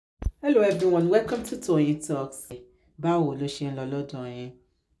Hello everyone, welcome to Toyeen Talks. Báwo ló ṣe ń lọ lọ́dọ̀ yín?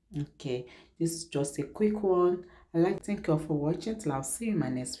 Okay, this is just a quick one. I'd like to thank you all for watching. Till I'll see you in my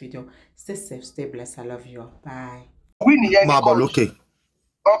next video. Stay safe, stay blessed. I love you all. Bye. Máa bọ̀ lókè.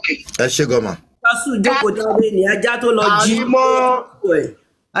 Ẹ ṣé gọ́mà. Kásù jókòó dáadé ní ajá tó lọ jí.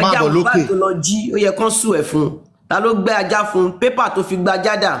 Ajá bàbá tó lọ jí, ó yẹ kán sùn ẹ̀ fún. Ta ló gbé ajá fún? Pépà tó fi gba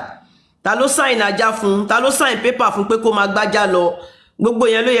jádà. Ta ló sáìn ajá fún? Ta ló sáìn pépà fún pé kó máa gbájá lọ? Gbogbo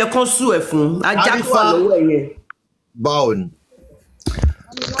yẹn ló yẹ kán sùn ẹ̀ fún. Ajá tó wà lọ́wọ́ ẹ̀ yẹn. Báwo ni?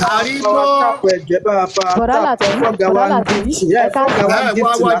 Karimo. Bọ̀dá Wá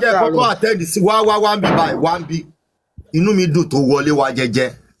jẹ́ kọ́kọ́ àtẹ́ẹ̀dì sí wá ń bí báyìí wá ń bí. Inú mi dùn tó wọlé wá jẹ́jẹ́.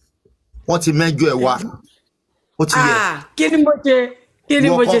 Wọ́n ti mẹ́jọ ẹ̀ wá. Ó ti yẹ. Kí ni mo ṣe? Kí ni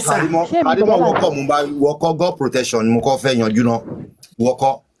mo ṣe sà? Karimo wọ́kọ̀ mo bá wọ́kọ̀ God protection mo kọ́ fẹ́ yanjú náà.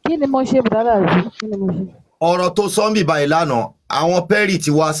 Wọ́kọ̀. Kí ni mo ṣe bọ̀dá láti? Kí ni mo ṣe? Ọ̀rọ̀ tó sọ ń bí báyìí lánàá, àwọn Perry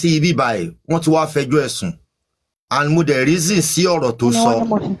ti wá sí ibi báyìí, wọ́n ti wá fẹjọ́ ẹ̀sùn. And mo dẹ̀ reason sí ọ̀rọ̀ tó sọ.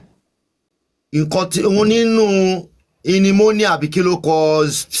 Nǹkan tí wọ́n nínú inimoni àbí kí ló kọ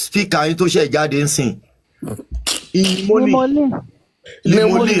speaker yín tó ṣe jáde ń sìn.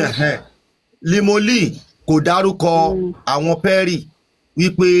 Limoli kò dárúkọ àwọn Perry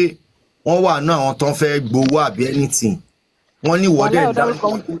wípé wọ́n wà náà àwọn tó ń fẹ́ gbowó àbí anything. Wọ́n ní wọ́dẹ̀ dárúkọ.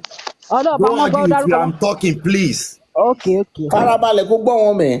 I'm talking, please. Okay. Farabalẹ̀ kó gbọ́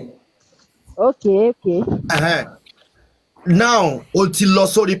wọn mẹ́. Okay. Now, o ti lọ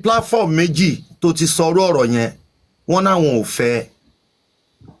sórí platform méjì tó ti sọ̀rọ̀ ọ̀rọ̀ yẹn. Wọ́n náà wọn ò fẹ́.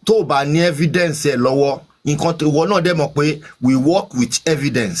 Tó bá ní evidence ẹ̀ lọ́wọ́, nǹkan tó wọ́n náà dẹ̀ mọ̀ pé we work with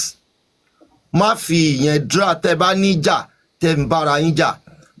evidence. Má fi ìyẹn dra tẹ́ bá níjà tẹ́ ń bára yín jà.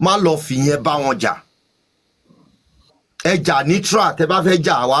 Má lọ fi ìyẹn bá wọn jà. Ẹ jà ní tra tẹ́ bá fẹ́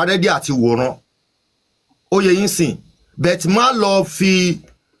jà àwa ready àti wòran. Ó yẹ yín sìn. Bet má lọ fi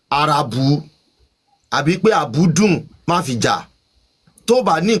arabu àbí pé àbúdùn má fi jà. Tó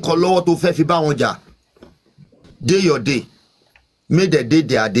bá ní nǹkan lọ́wọ́ tó fẹ́ fi bá wọn jà. Day your day. Make the day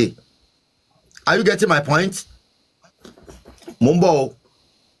their day. Are you getting my point? Mo ń bọ̀ o.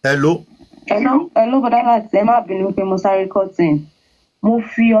 Hello. Hello, bọ̀dá láti ẹ má bínú pé mo sáré cutting. Mo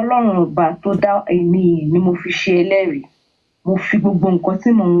fi Ọlọ́run ọba tó dá ènìyàn ni mo fi ṣe ẹlẹ́rìí. Mo fi gbogbo nǹkan tí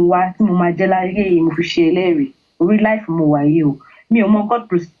mo ń wá tí mo máa jẹ́ láyé yìí mo fi ṣe ẹlẹ́rìí. Orí life mo wà yìí o. Mi ò mọ God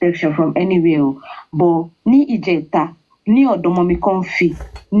protection from anywhere o. But ní ìjẹta ní ọ̀dọ̀ ọmọ mi kan fi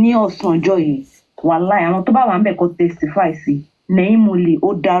ní ọ̀sán ọjọ́ yìí. Wàláì àwọn tó bá wà ń bẹ̀ kó testify sí. Nẹ́yìn mo lè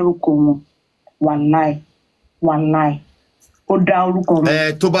ó dárúkọ wọn. Wàláì. Ó dá orúkọ wọn.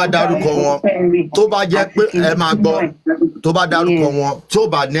 Tó bá dárúkọ wọn. Tó bá jẹ́ pé ẹ máa gbọ́. Tó bá dárúkọ wọn. Tó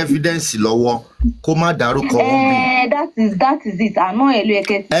bá ní evidence lọ́wọ́. Kó má dárúkọ wọn bí. That is it. Àná ẹ̀ ló yẹ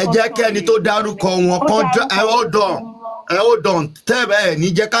kẹ́. Ẹ jẹ́ kẹ́ni tó dárúkọ wọn hold on. Tẹ́bẹ̀ ẹ̀ ní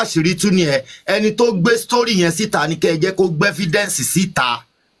jẹ́ káṣírí tún ni ẹ̀. Ẹni tó gbé story yẹn síta ni kẹ́ ẹ jẹ́ kó gbé evidence síta.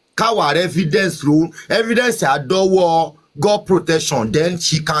 Káwa evidence ro. Evidence àdọ́wọ́ God protection. Then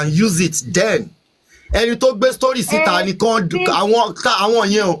she can use it then. Ẹni tó gbé story síta ni kan àwọn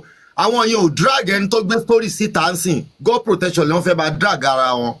yẹn ò drag ẹni tó gbé story síta ń sìn. God protection lè wọ́n fẹ́ bá drag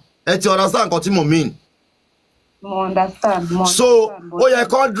ara wọn. Ẹ ti understand nǹkan tí mo mean. Mo understand. So ó yẹ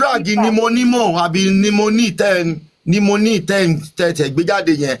kán drag ni mo àbí ni mo ní tẹ̀ gbé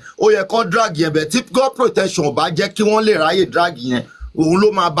jáde yẹn. Ó yẹ kán drag yẹn bẹ̀ tí God protection ò bá jẹ́ kí wọ́n lè ráyè drag yẹn. Òun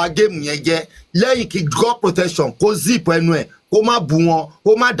ló máa ba game yẹn jẹ́. Lẹ́yìn kí God protection kó zip ẹnu ẹ̀ kó má bú wọn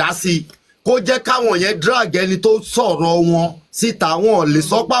kó má dá sí i. Kó jẹ́ káwọn yẹn drag ẹni tó sọ̀rọ̀ wọn síta wọn lè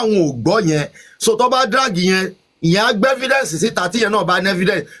sọ pé àwọn ò gbọ́ yẹn. So tó bá drag yẹn ìyẹn á gbé evidence síta tí yẹn náà bá ní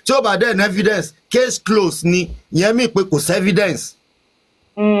evidence tí ó bá dẹ̀ ní evidence case close ni ìyẹn mí pé kò sí evidence.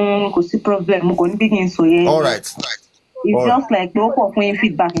 Kò sí problem mo kò ní bí kí n sọ yẹn. All right. It's just like pé ó pọ̀ fún yín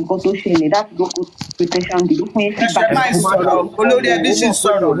feedback nǹkan tó ṣẹlẹ̀ láti go protection dìbò fún yín feedback. Ẹ má sọ̀rọ̀ olórí ẹbí sì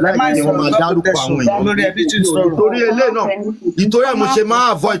sọ̀rọ̀ ẹ má sọ̀rọ̀ olórí ẹbí sì sọ̀rọ̀. Nítorí eléyìí náà nítorí ẹ̀ mo ṣe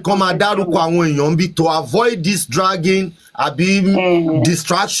máa avoid kan máa dárúkọ àwọn èèyàn bí to avoid this dragging àbí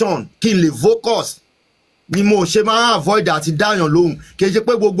distraction kí n lè focus ni mo ṣe máa avoid àti dáyàn lóhùn kì í ṣe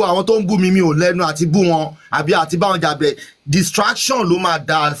pé gbogbo àwọn tó ń bú mi ò lẹ́nu àti bú wọn àbí àti bá wọn jàbẹ̀ distraction ló máa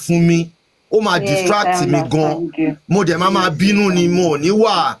dáa fún mi. Ó máa distract mi gan. Mo dẹ̀ máa bínú ni mo ní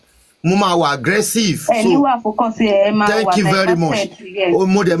wà. Mo máa wà aggressive. So thank you very much.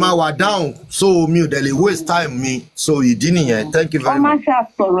 Mo dẹ̀ máa wà down. So mi ò dẹ̀ lè waste time mi. So ìdí nìyẹn. Thank you very much. Ọmọ ṣáà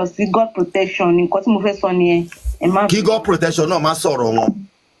sọ̀rọ̀ sí God protection nǹkan tí mo fẹ́ sọ nìyẹn. Kí God protection náà má sọ̀rọ̀ wọn.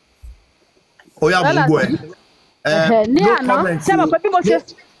 Ó yá mo ń gbọ́ ẹ. Ní àná ṣé mo pé bí mo ṣe.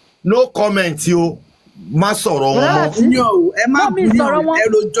 No comment o. Má sọ̀rọ̀ wọn mọ́. Ẹ má bínú ẹ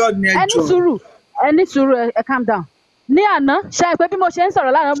rojọ́ ni ẹ jọ. Ẹ ní sùúrù ẹ calm down. ní àná ṣe pé bí mo ṣe ń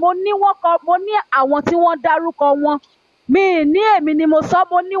sọ̀rọ̀ lánàá mo ní àwọn tí wọ́n dárúkọ wọn mi ní èmi ni mo sọ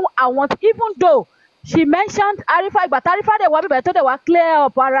mo ní àwọn even though she mentioned Arifa ìgbà tarifa dẹ̀ wá bíbẹ̀ tó dẹ̀ wá clear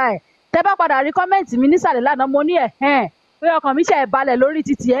up ara ẹ̀ tẹ́ bá padà rí kọ́mẹ́ǹtì mi nísàlẹ̀ lánàá mo ní pé ọkàn mi ṣe balẹ̀ lórí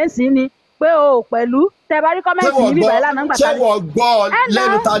títì ẹ̀ ń sìn ni pé o pẹ̀lú tẹ́ bá rí kọ́mẹ́ǹtì mi bíbẹ̀ lánàá gbà ṣé wọ́n gbọ́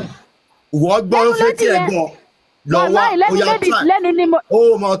lẹ́nu ta wọ́n gbọ́ ó fẹ́ tí ẹ gbọ́ lọ́wọ́ oya try ó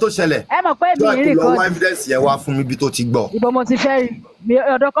mọ tó ṣẹlẹ̀ ẹ mọ̀ pé mi ì rí lọ́wọ́ evidence yẹn wá fún mi bí tó ti gbọ́. ìbò mo ti fẹ́ rí mi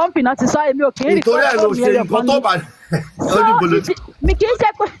ọ̀dọ̀ kọ́ńpì náà ti sọ èmi ò kì í rí nítorí ẹ̀ ló ṣe nǹkan tó bá mi kì í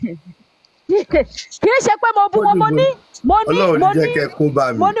ṣe pé mo bú wọn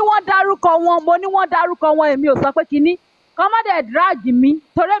mo ní wọ́n dárúkọ wọn èmi ò sọ pé kinní kọ́mọ́dé drag mi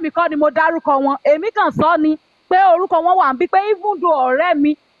torí èmi kọ́ ni mo dárúkọ wọn èmi kàn sọ ni pé orúkọ wọn wà ń bí pé even though ọ̀rẹ́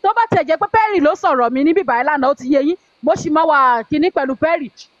mi tó bá tẹ̀ jẹ́ pé Perry ló sọ̀rọ̀ mi ní bíbá ìlànà ó ti yé yín mo sì máa wà kinní pẹ̀lú Perry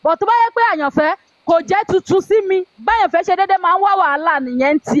but tó bá yẹ pé àyànfẹ́ kò jẹ́ tuntun sí mi báyànfẹ́ ṣe déédéé máa ń wá wàhálà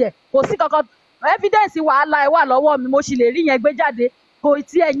nìyẹn ń tiẹ̀ kò sí kankan evidence wàhálà ẹ̀ wà lọ́wọ́ mi mo sì lè rí yẹn gbé jáde kò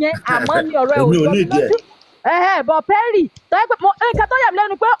tiẹ̀ yẹn àmọ́ ní ọ̀rọ̀ ẹ̀ ò jọ mi lójú bọ̀ Perry tó yẹ pé nǹkan tó yà mí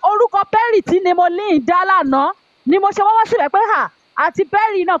lẹ́nu pé orúkọ Perry tí ni mo ní ìdá lánàá ni mo ṣe wọ́wọ́ síbẹ̀ pé àti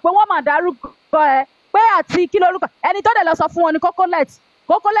Perry náà pé wọ́n máa dárúkọ ẹ pé àti kí lórúkọ ẹni tó dẹ̀ lọ sọ fún wọn ní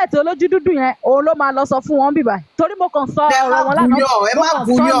kókólẹ̀tì olójú dúdú yẹn òun ló máa lọ sọ fún wọn bíbá torí mo kàn sọ ọ̀rọ̀ wọn lánàá ẹ má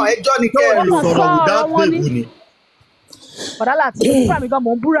búyàn ẹjọ́ ni kẹ́ ẹ lò sọ̀rọ̀ without paper ni. Bọ̀dá láti búra mi gan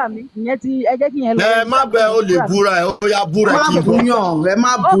mò ń búra mi ìyẹn ti ẹ jẹ́ kí yẹn lọ. ẹ má bẹ o lè búra ẹ ó yá búra kí n bọ. ẹ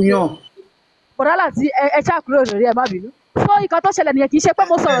má búyàn. Bọ̀dá láti ẹ ṣàkúrò lórí ẹ má bínú. so nǹkan tó ṣẹlẹ̀ nìyẹn kì í ṣe pé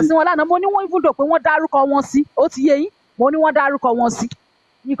mo sọ̀rọ̀ sí wọn lánàá mo ní wọ́n ibùdó pé wọ́n dárúkọ wọn sí ó ti yé yín mo ní wọ́n dárúkọ wọn sí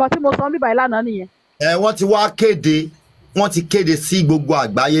nǹkan tí mo sọ bíbá yìí lánàá nìyẹn. wọ́n ti wá kéde wọ́n ti kéde sí gbogbo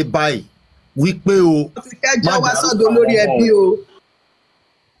àgbáyé báyìí wípé o má wá sọ́dọ̀ lórí ẹbí o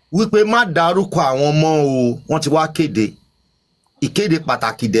wípé má dárúkọ àwọn ọmọ o wọ́n ti wá kéde ìkéde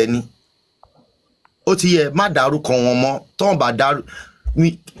pàtàkì dẹ̀ ni ó ti yẹ má dárúkọ wọn mọ́ tọ́n bá dárú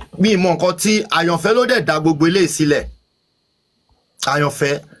mi mọ nǹkan tí àyànfẹ́ ló dẹ̀ dá gbogbo eléyìí sílẹ̀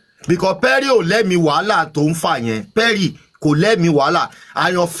àyànfẹ́ because Perry ò lẹ́mi wàhálà tó ń fà yẹn Perry kò lẹ́mi wàhálà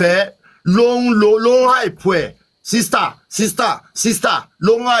àyànfẹ́ ló ń hype ẹ̀ sister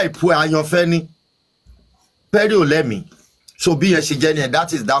ló ń hype ẹ̀ àyànfẹ́ ni Perry ò lẹ́mi so bí yẹn ṣe jẹ́ ni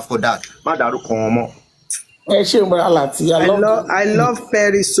that is that for that má dárúkọ wọn mọ́. ẹ ṣe ń bọ̀rọ̀ àlàtì I love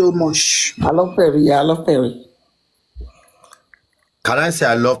Perry so much. I love Perry. Can I say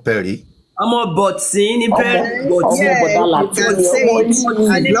I love Perry? ọmọ bọ̀tí ní Perry bọ̀tí bọ̀dá láti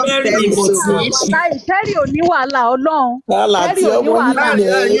Perry ò ní wàhálà Ọlọ́run Perry ò ní wàhálà.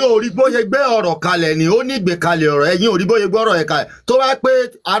 ẹ̀yin ò rí bóyá gbé ọ̀rọ̀ kalẹ̀ ni ó ní ìgbékalẹ̀ ọ̀rọ̀ ẹ̀yin ò rí bóyá gbé ọ̀rọ̀ yẹn kalẹ̀ tó wá pé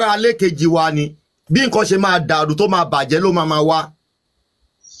ara alẹ́ kejì wa ni bí nǹkan ṣe máa dàrú tó máa bàjẹ́ ló máa wá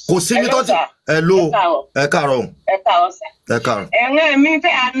kò sí ní tọ́tí ẹ ló ẹ káàárọ̀ ẹ káàárọ̀. ẹ̀rẹ́ mi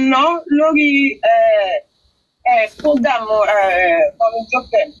fẹ́ àná lórí program ọ̀run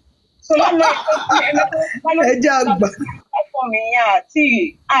jókè so lọ́nà ẹjẹ́ àgbà ọ̀pọ̀ mi yẹn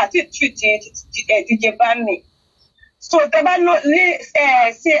àti DJ Barr so tẹ́ bá ní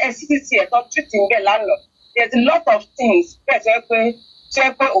CCC ẹ̀tọ́ treat ń bẹ̀ lánàá there's a lot of things bẹ́ẹ̀ tó yẹ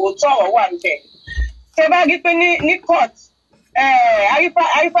pé òótọ́ ọ̀rọ̀ wà ń bẹ̀ tẹ́ bá rí pé ní court Arifa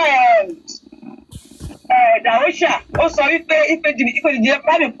Darosha ó sọ wípé DJ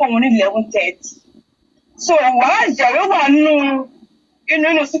Barr pọ̀ wọn ní 11:30 so wàá jẹ̀rọ wà nínú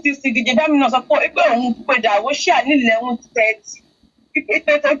CTC DJ Barr náà sọ pé òun pé Darosha ní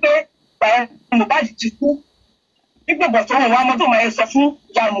 11:30 pé Mohbad ti kú wípé bọ̀tọ̀ òun wá mọ́tò máa sọ fún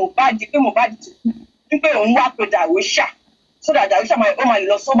ìyá Mohbad pé Mohbad ti kú wípé òun wá pé Darosha so that Darosha ó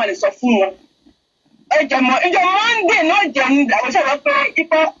máa lè sọ fún wọn. ìjọ Monday náà jẹ́ ní Darosha lọ pé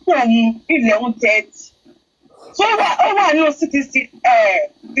ipò kú òun 11:30 so ó wà nínú CTC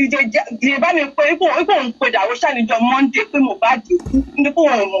DJ Barr pé ipò òun pé Darosha níjọ́ Monday pé Mohbad kú nítorí pé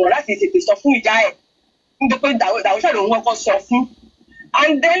òun mọ̀ láti tètè sọ fún ìyá ẹ̀ nítorí pé Darosha lòun kọ́kọ́ sọ fún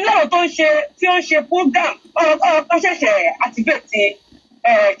and then lọ́rọ̀ tí ó ń ṣe program ọ̀rọ̀ ṣẹ̀ṣẹ̀ activate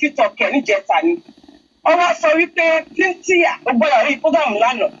TikTok ẹ̀ níjẹta ni ọwọ́ sọ wípé plenty ọgbọ́dọ̀ rí program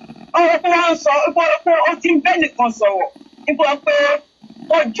lánàá ọwọ́ pé wọ́n ń sọ pé ó ti ń bẹ́ẹ̀ nìkan sọ̀rọ̀ nípa pé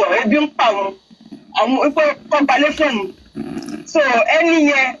ọjọ́ ebi ń pa wọn àwọn pé kọ́ gbalẹ̀ fún un so ẹni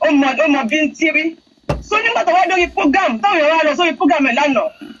yẹn ó mọ bí ń tírí so nígbà tó wá lórí program táwọn èèyàn wá lọ sórí program ẹ̀ lánàá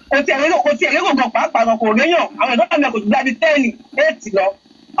kò tiẹ̀ lérò gan pàápàá gan kò réyàn àwọn ìdọ́gba mi kò ju gbábi 10 8 lọ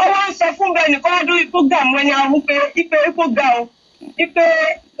ọwọ́ ń sọ fún bẹ́ẹ̀ nìkan wá lórí program ẹni àwọn pé ipe ga o ipe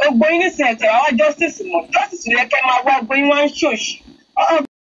ògbóyin nísìnyí ẹ̀tẹ̀ àwọn justice mọ̀ justice rẹ̀ kẹ́ máa wá ògbóyin wá ń ṣòṣì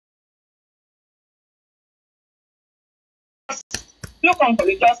look on for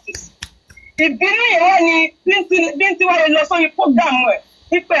the justice ìbínú yẹn wá ní bí wọ́n lọ sórí prógámù ẹ̀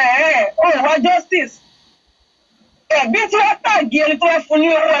ipe ó wá justice bí tí wọ́n tàgé ẹni tó wá fún ní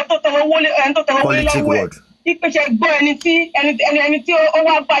owó ẹni tó tọrọ wọlé lọ́wọ́ ẹ̀ ipe ṣe gbọ́ ẹni tí ó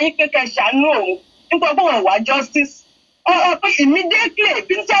wá bá yín pé kẹ́ ṣàánú òun nípa pé wọ́n wá justice pé immediately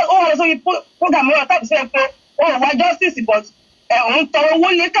bí tí ó wà lọ sórí prógámù ẹ̀ tàbí sẹ́ pé ó wá justice but òun tọrọ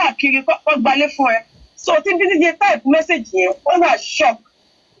wọlé káàkiri kọ́ gbalé fún ẹ so tí bí ti type message yẹn ó wà shock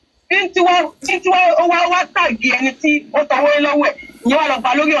tí wọ́n wá tàgé ẹni tí ó tọwọ́ lọ́wọ́ ẹ̀ ìyẹn wà lọ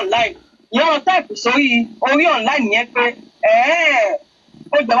bá lórí online ìyẹn wọn táìpù sórí orí online yẹn pé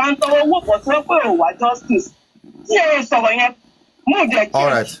ó gbà wá ń tọwọ́ owó pọ̀ tí wọ́n pè ó wá justice tí ẹ sọ̀rọ̀ yẹn mú ìdẹ̀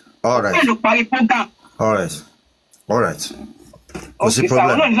jẹ́ pẹ̀lú parí program. all right kò sí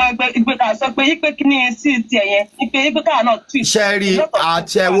problem. òkè sàwọn náà ìgbé ká sọ pé ipe kí ni sí tiẹ̀ yẹn ipe ká náà tweet. ṣe rí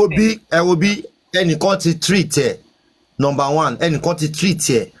àti ẹ wo bí ẹnìkan ti treat ẹ number one ẹnìkan ti treat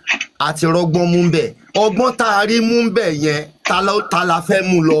ẹ àti rọgbọ́n mú bẹ́ẹ̀ ọgbọ́n tá a rí mú bẹ́ẹ̀ yẹn ta la fẹ́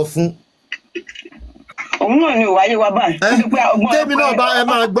mú lọ fún. òun náà ni òwáyé wa báyìí. kémi náà bá ẹ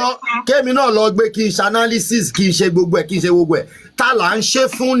máa gbọ́ kémi náà lọ gbé kí n ṣe analysis kí n ṣe gbogbo ẹ̀ ta là ń ṣe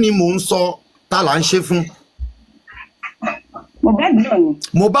fún ni mò ń sọ ta là ń ṣe fún.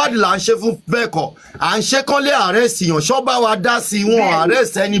 Mohbad là ń ṣe fún bẹ́ẹ̀ kọ́ à ń ṣe kán lé arrest yàn ṣọ́ba wa dá sí wọn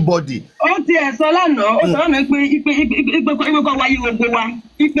arrest anybody. ó ti ẹ̀ sọ lánàá ó sọ mi pé ipe kan wáyé gbogbo wa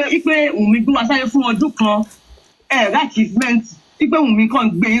ipe Wunmi gbé wa sáré fún ọdún kan achievement ipe Wunmi kan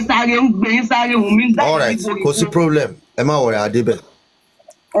gbé yín sáré Wunmi ń dá all right kò sí problem ẹ má wọrẹ adébẹ.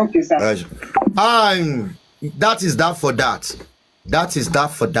 okay sir. that is that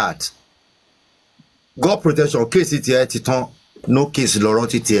for that God protection case tiẹ̀ ti tán no case lọ́rọ̀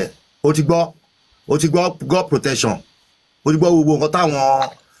ti tiẹ̀ ó ti gbọ́ God protection ó ti gbọ́ gbogbo nǹkan táwọn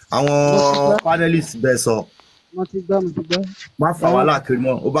àwọn panelists bẹ́ẹ̀ sọ. mo ti gbọ́. má fa wàhálà kiri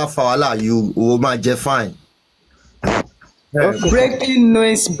mọ́ ó bá fa wàhálà yìí ó máa jẹ fine.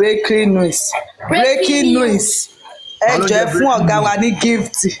 breaking news ẹ jẹ́ fún ọ̀gá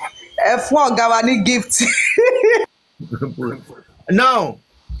wa ní gift now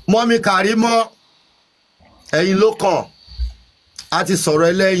mọ́mí Karimo ẹ̀yin ló kàn á ti sọ̀rọ̀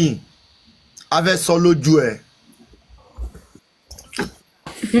ẹlẹ́yìn a fẹ́ sọ lójú ẹ̀.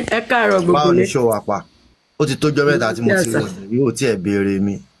 ẹ káàárọ̀ gbogbo báwo ni ṣó wà pa ó ti tójọ́ mẹ́ta tí mo ti wọ̀ yóò tí ẹ̀ béèrè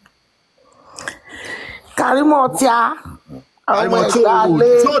mi. Karimo tí a Karimo tí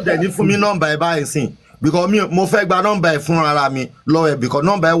ó dẹ̀ ní fún mi nọ́mbà ẹ̀ báyìí sìn because mo fẹ́ gba nọ́mbà ẹ̀ fún ara mi lọ́wọ́ ẹ̀ because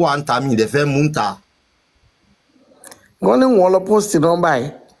nọ́mbà ẹ̀ wà ń ta mi ìdẹ̀ fẹ́ mú ń ta. wọ́n ní wọ́n lọ post nọ́mbà ẹ̀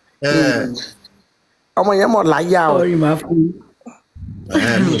ọmọ yẹn mọ̀ láyà o.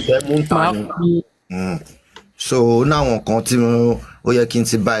 mi fẹ́ mú ń ta mi. So náwọn kan tí ó yẹ kí n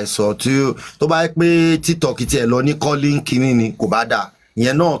ti bá ẹ sọ tó bá yẹ pé TikTok tiẹ̀ lọ ní calling kínní ni kò bá dà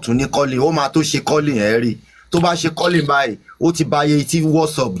ìyẹn náà tún ní calling ó máa tó ṣe calling ẹ̀ rí tó bá ṣe calling báyìí ó ti bá yẹ tí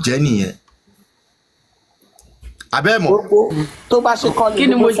WhatsApp jẹ́ nìyẹn. abẹ́mọ̀. tó bá ṣe calling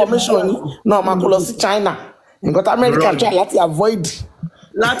gbogbo information ni náà máa kó lọ sí China nǹkan tí America try láti avoid.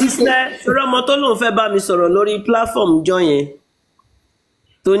 Latisneh sọ̀rọ̀ ọmọ tó lóun fẹ́ bá mi sọ̀rọ̀ lórí platform jọ yẹn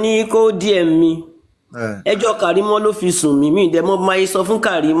tó ní kó DM mi ẹjọ́ Karimo ló fi sùn mí mi dẹ̀ mọ́ máa sọ fún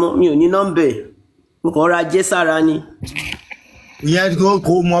Karimo mi ò ní nọ́mbà ẹ̀ mo kàn ra jẹ́ sára ni. ìyẹn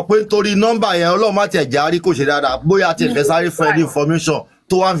kò mọ̀ pé torí nọ́mbà yẹn Ọlọ́run má tiẹ̀ járí kò ṣe dáadáa bóyá tiẹ̀ fẹ́ sáré fún ẹ ní information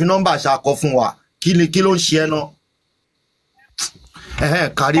tó wá ń fi nọ́mbà ṣàkọ fún wa kí ló ń ṣe ẹ náà.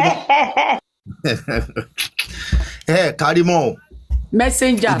 Karimo Karimo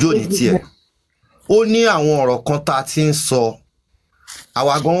messenger ojú òní tiẹ̀ ó ní àwọn ọ̀rọ̀ kan tá a ti ń sọ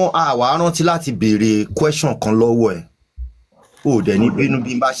àwa rántí láti béèrè question kan lọ́wọ́ ẹ̀ ó dẹ̀ ní bínú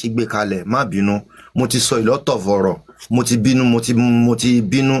bí n bá ṣe gbé kalẹ̀ má bínú mo ti sọ ìlọ́tọ̀ fọ̀rọ̀ mo ti bínú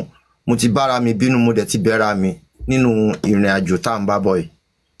mo ti bára mi bínú mo dẹ̀ ti bẹ̀ra mi nínú ìrìn àjò tá à ń bá bọ̀ yìí.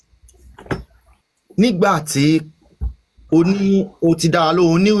 nígbà tí o ti dára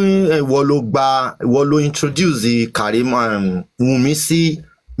lóhun ní ìwọ ló introduce Karimo Wunmi sí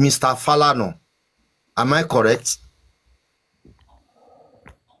Mr. Falana am I correct?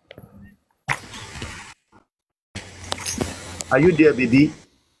 Are you there, baby?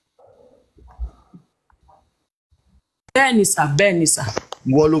 bẹ́ẹ̀ni sà.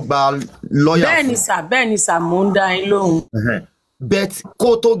 Ìwọ ló gba lọ́yà fún. bẹ́ẹ̀ni sà mò ń dá yín lóhùn. Bet kó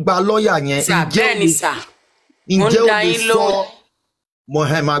tó gba lọ́yà yẹn ǹjẹ́ o lè sọ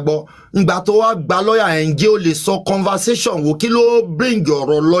máa gbọ́ ìgbà tó wá gba lọ́yà yẹn ǹjẹ́ o lè sọ conversation wo kí ló bring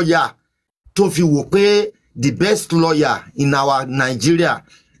ọ̀rọ̀ lọ́yà tó fi wò pé the best lawyer in our Nigeria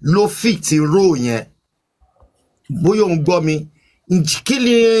ló fit role yẹn bóyá òun gbọ́ mi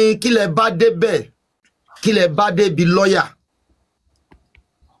kí lẹ bá débẹ̀ kí lẹ bá débi lọ́yà.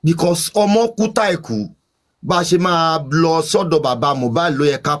 because ọmọ kú táìkù bá ṣe máa lọ sọ́dọ̀ bàbá Mohbad ló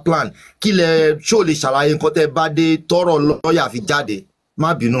yẹ ká plan kí lẹ ṣó lè ṣàlàyé nǹkan tẹ́ bá dé tọ́rọ̀ lọ́ọ̀yà fi jáde má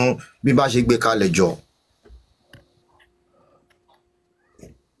bínú bí bá ṣe gbé kalẹ̀ jọ.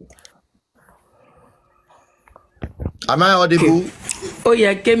 Am I audible? Ó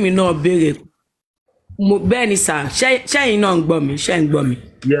yẹ kémi náà béèrè bẹ́ẹ̀ ni sà ṣẹ́yìn náà ń gbọ́ mi ṣẹ́ ń gbọ́ mi.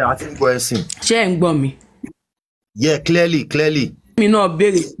 Yeah, I think we're seeing. Ṣẹ́ ń gbọ́ mi. Yeah, clearly. Kémi náà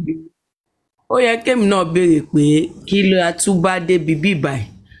béèrè ó yẹ kémi náà béèrè pé kí ló atúbá débi bíbáyìí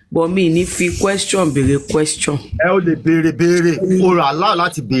but mi ní fi question béèrè question. Ẹ ó lè béèrè ó rà láà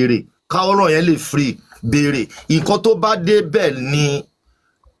láti béèrè káwọ́rọ̀ yẹn lè free béèrè nǹkan tó bá dé bẹ́ẹ̀ ni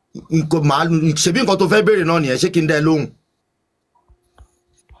ṣebí nǹkan tó fẹ́ béèrè náà nìyẹn ṣé kí n dá ẹ lóhùn.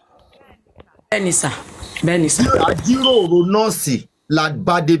 Bẹ́ẹ̀ni sà bẹ́ẹ̀ni sà. àjíròrò nọ́ọ̀sì la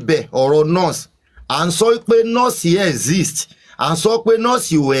bá débẹ̀ ọ̀rọ̀ nọ́ọ̀sì à ń sọ pé nọ́ọ̀sì exist à ń sọ pé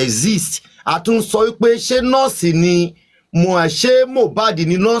nọ́ọ̀sì ò exist a tún sọ pé ṣé nọ́ọ̀sì ni ṣé Mohbad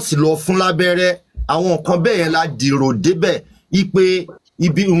ni nọ́ọ̀sì lọ fún lábẹ́rẹ́ àwọn nǹkan bẹ́ẹ̀ yẹn la dìrò débẹ̀ ipe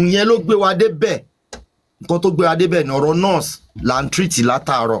ibi yẹn ló gbé wa débẹ̀ nǹkan tó gbé wa débẹ̀ ní ọ̀rọ̀ nọ́ọ̀sì là ń tírìtì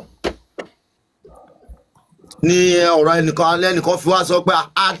látàárọ̀ ní ọ̀rọ̀ ẹnìkan fi wá sọ pé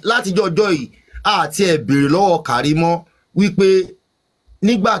látijọ́ ọjọ́ yìí àti ẹ̀ béèrè lọ́wọ́ Karimo wípé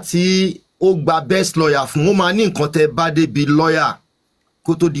nígbà tí ó gba best lawyer fún ó máa ní nǹkan tẹ́ bá débi lawyer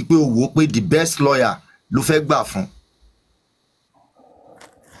kó tó di pé ó wò ó pé the best lawyer ló fẹ́ gbà fún.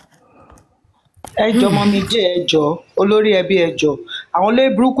 ẹjọ́ mọ́mí dé ẹjọ́ olórí ẹbí ẹjọ́ àwọn olórí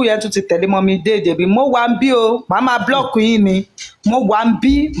burúkú yẹn tún ti tẹ̀lé mọ́mí dé débi mo wà ń bí o màá máa blọọkù yín ni mo wà ń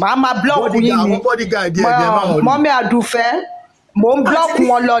bí màá máa blọọkù yín ni mọ́mí àdùfẹ́ mò ń blọọkù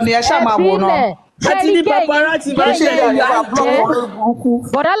wọn lọ ni ẹ ṣáà máa wòran. àti ní paparazzi bá ṣe ìyá jẹ́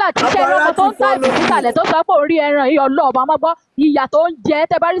bọ̀dá láti ṣe ẹranko tó ń tàbí sísàlẹ̀ tó sọ pé orí ẹran yìí ọlọ́ọ̀bà máa gbọ́ ìyà tó ń jẹ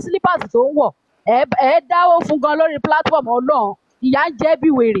tẹ́ bá rí sílípàsì tó ń wọ̀ ẹ dáwó fún gan lórí platform Ọlọ́run ìyà ń jẹ́ bí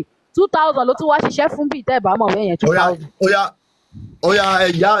wèrè 2000 ló tún wá ṣiṣẹ́ fún bíi tẹ́ ẹ̀ bá mọ̀ wẹ́yẹn 2000. Oya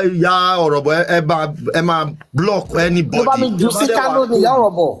ẹ̀yà ọ̀rọ̀ bọ̀ ẹ máa block anybody. ló bá mi jù sí kánò ní ìyá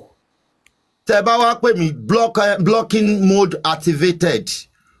ọ̀rọ̀ bọ̀. Tẹ́ bá wá pè mí blocking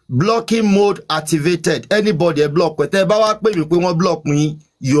mode activated anybody ẹ block pẹ̀ tẹ́ bá wá pè mí pé wọ́n block mi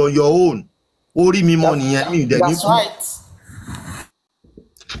your own orí mi mọ́ nìyẹn mi ìdẹ̀ ní kú.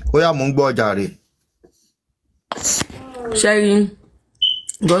 Oya mò ń gbọ́ ọjà rẹ̀. Ṣẹ́yìn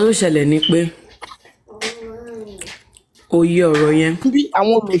nǹkan tó ṣẹlẹ̀ ni pé òye ọ̀rọ̀ yẹn. bí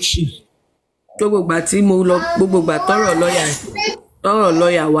àwọn olùsì. gbogbo ìgbà tí mo lọ gbogbo ìgbà tọ́rọ̀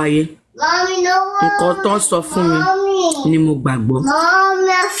lọ́ọ̀yà wáyé nǹkan tó ń sọ fún mi ni mo gbàgbọ́.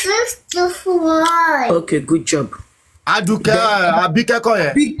 Okay, good job. Adúkẹ́ Àbíkẹ́ kọ́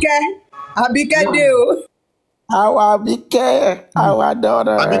yẹn. Àbíkẹ́ dé o. Our Àbíkẹ́ our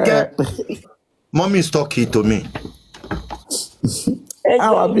daughter. Àbíkẹ́ mommy is talking to me.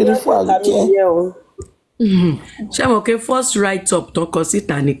 Our beautiful Àbíkẹ́. Ṣé mo ké first write up tó kọ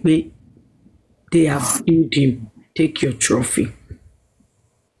síta ni pé they have filled him, take your trophy.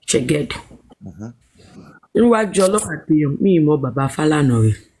 Ṣẹ́gẹ́dì. Níwájú ọlọ́pàá tí mi ìmọ̀ bàbá Falana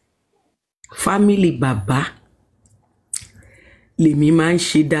rẹ̀. Fámìlì bàbá lèmi máa ń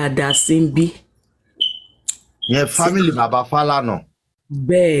ṣe dáadáa sí ń bí. Yẹn fámìlì bàbá Falana.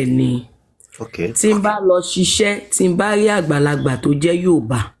 Bẹ́ẹ̀ ni. Okay. Tí n bá lọ ṣiṣẹ́, tí n bá rí àgbàlagbà tó jẹ́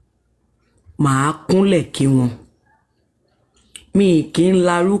Yorùbá, màá kúnlẹ̀ kí wọn. Mi kì í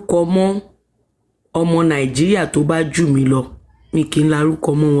larúkọ mọ́ ọmọ Nàìjíríà tó bá jù mí lọ. Mi kì í larúkọ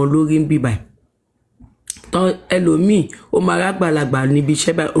mọ́ wọn lórí ń bíbà. Tán ẹlòmíì ó máa rágbàlagbà níbi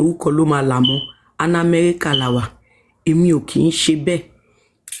iṣẹ́ báyìí orúkọ ló máa là mọ́ An Amẹ́ríkà làwà. Èmi ò kì í ṣe bẹ́ẹ̀.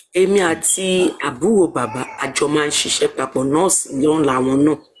 Èmi àti àbúrò bàbá àjọ máa ń ṣiṣẹ́ papọ̀ nọ́ọ̀sì lọ́n làwọn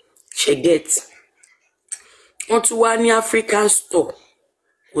náà ṣẹ́gẹ́tì. Wọ́n tún wá ní African store.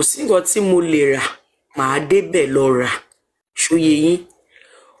 Kò sí nǹkan tí mo lè rà màá débẹ̀ lọ rà ṣóyè yín.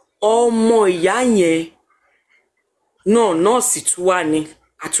 Ọmọ ìyá yẹn náà nọ́ọ̀sì tún wà ní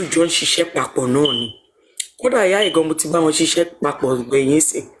àtújọ ń ṣiṣẹ́ papọ̀ náà ni. Kódà ìyá ìgan mo ti bá wọn ṣiṣẹ́ papọ̀ gbẹ̀yìn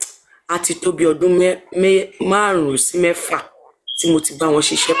sí a ti tó bí ọdún 5 sí 6 tí mo ti bá wọn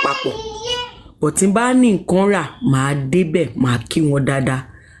ṣiṣẹ́ papọ̀. Bọ̀ tí n bá ní nǹkan rà màá débẹ̀ màá kí wọn dáadáa.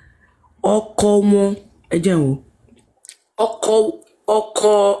 Ọkọ wọn ẹ jẹ́ wọn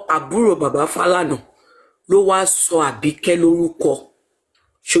ọkọ àbúrò bàbá Falana ló wá sọ Àbíkẹ́ lórúkọ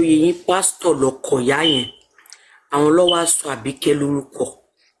ṣòye yín pásítọ̀ lọkọ ìyá yẹn àwọn ló wá sọ Àbíkẹ́ lórúkọ.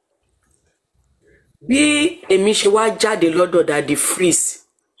 Bí èmi ṣe wá jáde lọ́dọ̀ Daddy Freeze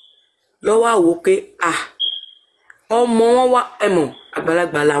ló wá wò pé ọmọ wọn wá ẹmọ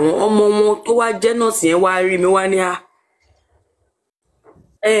àgbàlagbà làwọn ọmọ wọn tó wá jẹ́ nọ́ọ̀sì yẹn wá rí mi wá ní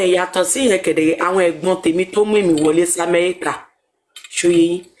Yàtọ̀ sí yẹn kedere àwọn ẹ̀gbọ́n tèmi tó mú mi wọlé sí Amẹ́ríkà ṣóyè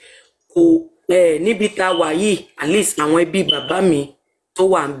yín kò níbi tá a wà yìí at least àwọn ẹbí bàbá mi tó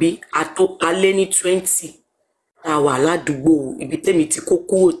wà ń bí alẹ́ ní 20 tá a wà ládùúgbò ibi tèmi ti kó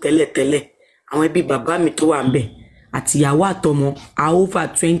kúrò tẹ́lẹ̀tẹ́lẹ̀ àwọn ẹbí bàbá mi tó wà ń bẹ̀ àtìyàwó àtọmọ over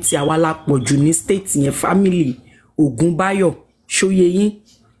 20 àwa la pọ̀ jù ní state yẹn family Ògúnbáyọ̀ ṣóyè yín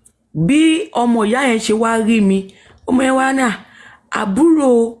bí ọmọ ìyá yẹn ṣe wá rí mi ọmọ yẹn wá náà àbúrò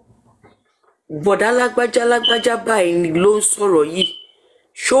bọ̀dá lágbájá báyìí ni ló ń sọ̀rọ̀ yìí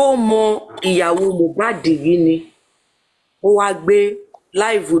ṣó mọ ìyàwó Mohbad rí ni ó wá gbé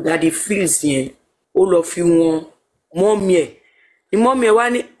láìvù Daddy Freeze yẹn ó lọ fi wọn mọ́mí ẹ̀ ni mọ́mí ẹ̀ wá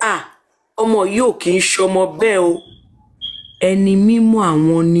ní ọmọ yìí ò kì í ṣọmọ bẹ́ẹ̀ o ẹni mímọ́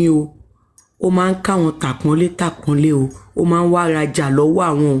àwọn ni o ó máa ń káwọn tàpọ́nlé o ó máa ń wá rajà lọ́wọ́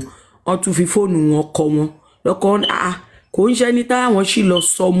àwọn wọn tún fi fóònù wọn kọ wọn lọ́kọ́ kò ń ṣe ní táwọn sì lọ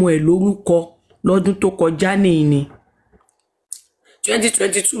sọmọ ẹ̀ lórúkọ lọ́dún tó kọjá nìyí ni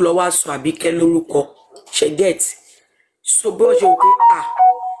 2022 ló wá sọ Àbíkẹ́ lórúkọ ṣẹgẹt so bó ṣe wò pé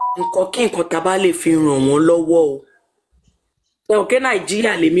nǹkan kí nǹkan tá bá lè fi ràn wọ́n lọ́wọ́ o ẹ̀wọ̀n kí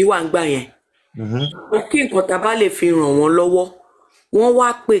Nàìjíríà lèmi wà ń gbà yẹn kí nǹkan tá bá lè fi ràn wọ́n lọ́wọ́ wọ́n wá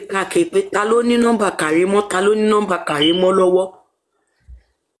pè káàkiri pé ta ló ní nọ́mbà Karimo lọ́wọ́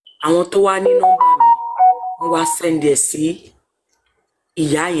àwọn tó wá ní nọ́mbà mi wọ́n wá send ẹ̀ sí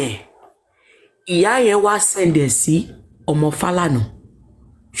ìyá yẹn wá send ẹ̀ sí ọmọ Falana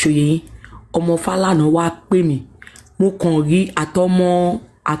ṣòye yín ọmọ Falana wá pè mí mo kàn rí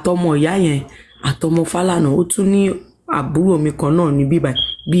àtọmọ ìyá yẹn àtọmọ Falana ó tún ní àbúrò mi kan náà ní bíbá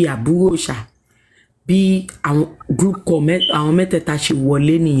bí àbúrò ṣá bí àwọn group call àwọn mẹ́tẹ̀ẹ̀ta ṣe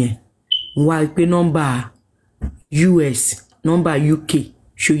wọlé nìyẹn mo wá rí pé nọ́mbà US nọ́mbà UK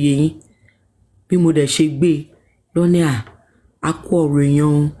ṣòye yín bí mo dẹ̀ ṣe gbé lọ́ní àkó ọ̀rọ̀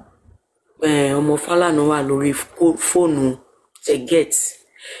èèyàn ọmọ Falana wà lórí fóònù ṣẹgẹt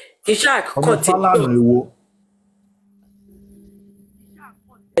iṣẹ́ àkọ́kọ́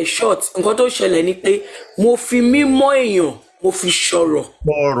tí short nǹkan tó ṣẹlẹ̀ ni pé mo fi mímọ́ èèyàn mo fi sọ̀rọ̀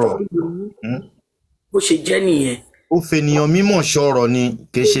bó ṣe jẹ́ nìyẹn. ó fènìyàn mímọ̀ sọ̀rọ̀ ni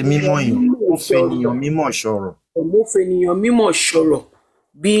kì í ṣe mímọ́ èèyàn ó fènìyàn mímọ̀ sọ̀rọ̀. mo fènìyàn mímọ̀ sọ̀rọ̀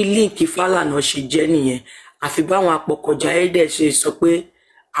bí líǹkì Falana ṣe jẹ́ nìyẹn àfi báwọn apọ̀kọ̀jà ẹ̀dẹ̀ ṣe sọ pé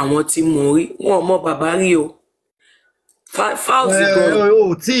àwọn tí mò ń rí wọn ò mọ bàbá rí o.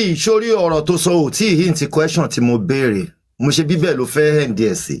 o tí sórí ọ̀rọ̀ tó sọ o tí hint question tí mo béèrè mo ṣe bíbẹ̀ ló fẹ́ hẹ̀ǹdí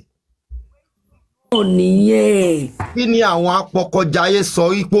ẹ̀ sí. ó nìyẹn. kí ni àwọn apọ̀kọ̀jáyé sọ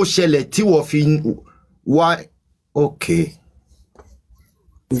ipò ṣẹlẹ̀ tí wọ́n fi wá òkè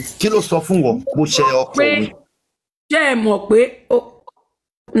kí ló sọ fún wọn bó ṣe ọkọ mi. ṣé ẹ mọ̀ pé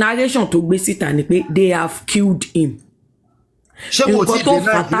narration tó gbé síta ni pé they have killed him. ṣé kò tí ì dé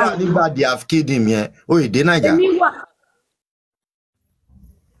Nàìjíríà nígbà they have killed him yẹn ó ì dé Nàìjíríà.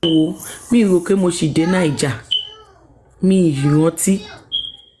 mi rò pé mo sì dé Nàìjíríà mi ìrántí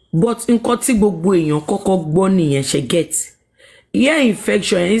but nǹkan tí gbogbo èèyàn kọ́kọ́ gbọ́ nìyẹn ṣe get ear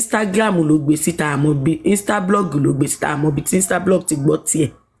infection Instagram ló gbé síta àmọ́ bí Instablog ló gbé síta àmọ́ bí tí Instablog ti gbọ́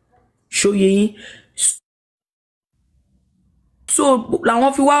tiẹ̀ ṣóyè yín so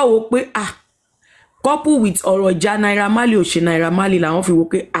làwọn fi wá wò pé couple with ọ̀rọ̀ ìjà Naira Marley ò ṣe Naira Marley làwọn fi wò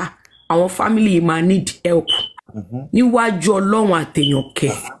pé àwọn family yìí máa need help níwájú Ọlọ́run àtèèyàn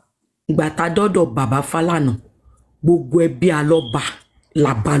kẹ̀ ìgbà tá dọ́dọ̀ bàbá Falana gbogbo ẹbí alọ́ba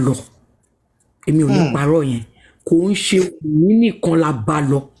la bá lọ èmi ò ní parọ́ yẹn kò ń ṣe Wunmi nìkan la bá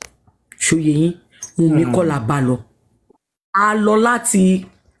lọ ṣòye yín Wunmi kọ́ la bá lọ a lọ láti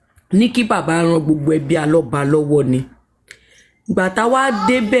ní kí bàbá ran gbogbo ẹbí alọ́ba lọ́wọ́ ni ìgbà tá wá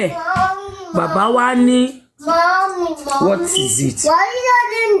débẹ̀ bàbá wa ní what is it.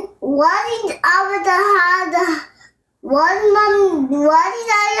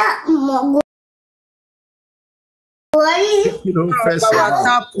 Power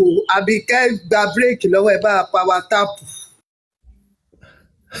tapu Àbíkẹ́ gba bírèkì lọ́wọ́ ẹ bá power tapu.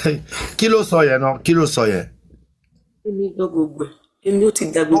 kí ló sọ yẹn náà kí ló sọ yẹn. èmi gbọ́ gbogbo ẹ̀ èmi ó ti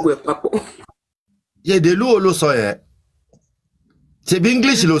da gbogbo ẹ̀ papọ̀. Yèdèlú wo ló sọ yẹn ṣebí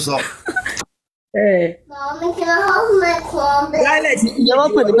English ló sọ. ìyẹn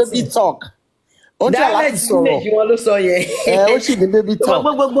wọ́n pè ní baby talk. ó jẹ́ láti sọ̀rọ̀ dialect wọn ló sọ yẹn. ó sì ní baby talk.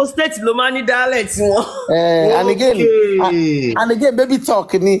 gbogbo state ló máa ní dialect wọn. and again baby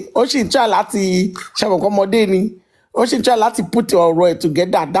talk ni ó sì ń try láti ṣàkóso ọmọdé ni ó sì ń try láti put ọ̀rọ̀ ẹ̀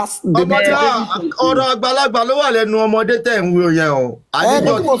together that's the baby talk. ọ̀rọ̀ àgbàlagbà ló wà lẹ́nu ọmọdé tẹ̀ ń wí yẹn o.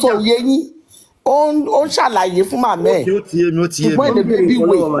 kí mo sọ òye yín ó ń ṣàlàyé fún màmá ẹ̀ ó ti yé mi ó ti yé mi. ṣùgbọ́n èdè baby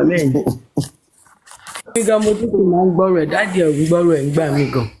way. Nígbà mo tún kò máa ń gbọ́rọ̀ ẹ̀ dáàdì ẹ̀ ń gbọ́rọ̀ ẹ̀ ń gbà mí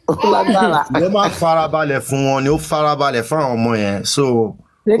gan. Ó máa farabalẹ̀ fún wọn ni ó farabalẹ̀ fún àwọn ọmọ yẹn so ó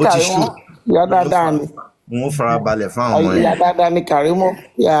ti ṣù. Ìyá dáadáa ni. Mo farabalẹ̀ fún àwọn ọmọ yẹn. Ìyá dáadáa ni Karimo.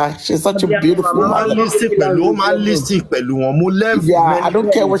 Yeah, she's such a beautiful woman. Ó máa listen pẹ̀lú wọn. Mo love. Yeah, I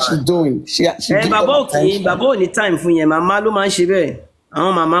don't care what she's doing. She bàbá ò ní time fún yẹn, màmá ló máa ń ṣe bẹ́ẹ̀.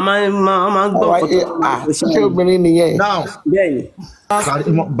 Àwọn màmá máa ń gbọ́ ọ̀pọ̀ tó ṣé obìnrin nìyẹn. Now, téèyàn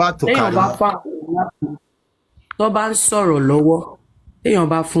tó bá ń sọ̀rọ̀ lọ́wọ́ téèyàn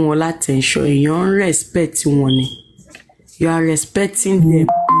bá fún wọn látẹ̀ńṣọ́ èèyàn ń respect wọn ni you are respecting them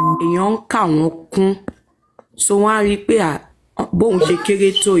èèyàn ń kà wọ́n kún so wọ́n á rí i pé bóun ṣe kéré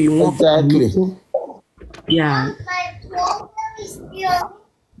tó yìí wọ́n kún.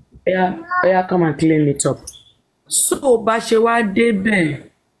 Yeah, come and clean it up. So bá ṣe wá débẹ̀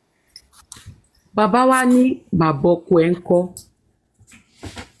bàbá wa ní bàbá ọkọ ẹ̀ ń kọ́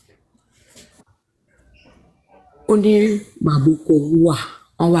ó ní bàbá ọkọ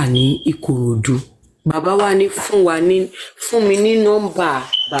wọ́n wà ní Ìkòròdú bàbá wa ní fún mi ní nọ́mbà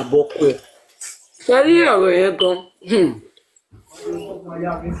bàbá ọkọ ẹ̀ sẹ́rí ọ̀rọ̀ yẹn gan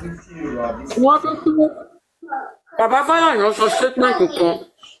wọ́n tó tó bàbá Falana sọ statement kan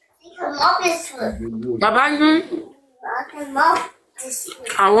bàbá ní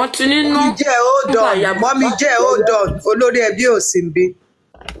àwọn tí nínú mọ́mí jẹ́ hold on olórí ẹbí ò sí bí.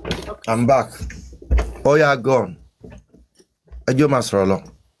 I'm back. Oya gone. Ẹjọ́ máa sọ̀rọ̀ lọ.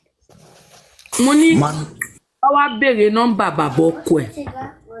 Mo ní wá béèrè nọ́mbà bàbá ọkọ ẹ̀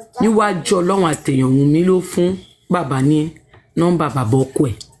níwájú Ọlọ́run àtẹ̀yàn Wunmi ló fún bàbá ní nọ́mbà bàbá ọkọ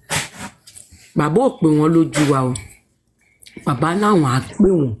ẹ̀. Bàbá ò pè wọ́n lójú wa o. Bàbá láwọn á pè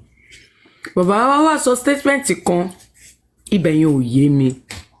wọ́n. Bàbá wa wá sọ statement kan ibẹ̀ yẹn ò yé mi.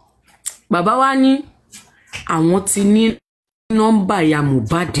 Bàbá wa ní àwọn ti ní nọ́mbà ìyá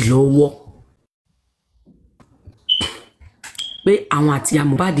Mohbad lọ́wọ́ pé àwọn àti ìyá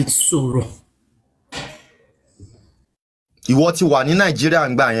Mohbad ti sọ̀rọ̀. Ìwọ ti wà ní Nàìjíríà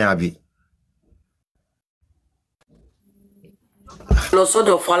ń gbà yẹn àbí? Lọ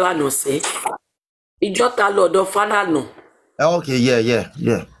sọ́dọ̀ Falana ṣe ìjọ ta lọ́dọ̀ Falana. Okay,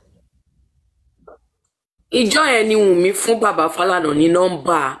 yeah. Ìjọ yẹn ni Wunmi fún bàbá Falana ní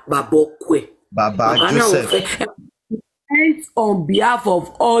nọ́mbà bàbá ọkọ ẹ̀. Bàbá Joseph. On behalf of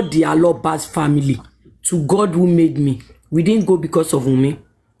all the Alobas family to God who made me. We didn't go because of Wunmi.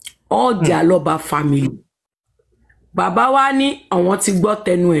 All the Aloba family. Bàbá wa ní àwọn ti gbọ́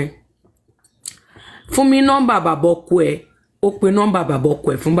tẹnu ẹ̀. Fún mi nọ́mbà bàbá ọkọ ẹ̀. Ó pe nọ́mbà bàbá ọkọ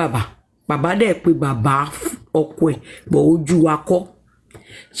ẹ̀ fún bàbá. Bàbá dẹ̀ pe bàbá ọkọ ẹ̀ bọ̀ ojú wa kọ́.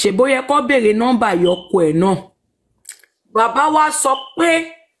 Ṣé bóyá kó béèrè nọ́mbà yọkọ ẹ̀ náà. Bàbá wa sọ pé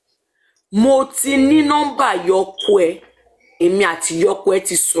mo ti ní nọ́mbà yọkọ ẹ̀. Èmi àti yọkọ ẹ̀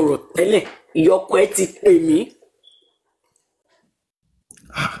ti sọ̀rọ̀ tẹ́lẹ̀. Yọkọ ẹ̀ ti pè mí.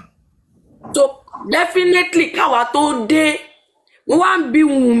 So definitely káwa tó dé wọ́n wá ń bí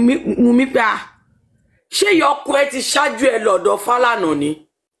Wunmi pé ṣé yọkọ ẹ̀ ti ṣáájú ẹ̀ lọ́dọ̀ Falana ni.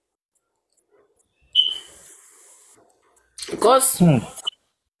 Because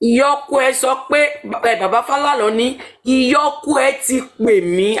ìyọkọ ẹ̀ sọ pé bàbá Falana ní ìyọkọ ẹ̀ ti pè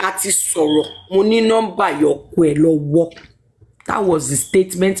mí àti sọ̀rọ̀ mo ní nọ́mbà yọkọ ẹ̀ lọ́wọ́. That was the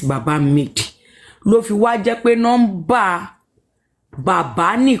statement bàbá made. Ló fi wá jẹ́ pé nọ́mbà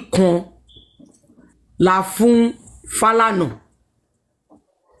bàbá nìkan la fún Falana.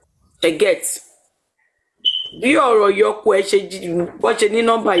 Get bí ọ̀rọ̀ yọkọ ẹ̀ ṣe ní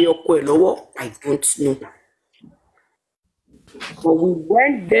nọ́mbà yọkọ ẹ̀ lọ́wọ́ I don't know. But we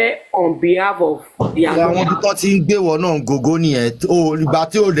went there on behalf of the àwọn bí tó ti ń gbé wọn náà gógó nìyẹn ìgbà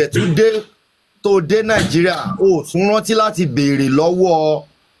tí ó dẹ̀ tún dé tó dé Nàìjíríà ó tún rántí láti béèrè lọ́wọ́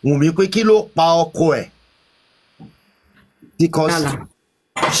Wunmi pé kí ló pa ọkọ ẹ̀. Because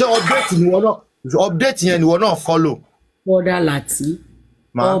ṣé update yẹn ni wọ́n náà follow. Bọ́dà láti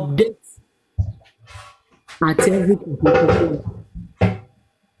update àti everything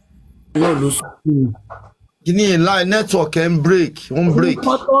náà ló sọ fún mi. Kí ni line network ẹ̀ ń break.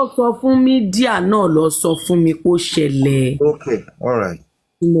 Nǹkan tó sọ fún mídíà náà lọ sọ fún mi kó ṣẹlẹ̀. Okay, all right.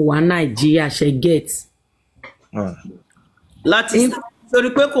 Mo wà Nàìjíríà ṣe get. Láti torí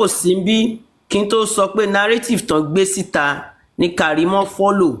pé kò sí bí kí n tó sọ pé narrative tán gbé síta ní Karimo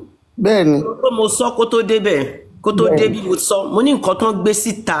follow. Bẹ́ẹ̀ni. Mo sọ kó tó débẹ̀ kó tó débí mo sọ mo ní nǹkan tán gbé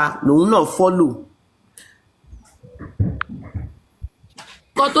síta lòun náà follow.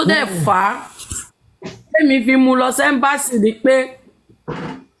 Nǹkan tó dẹ̀ fà á èmi fi mú lọ sẹ́ńbàsì ni pé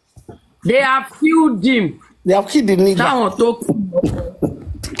they have killed him. They have killed the nigga. Táwọn tó kù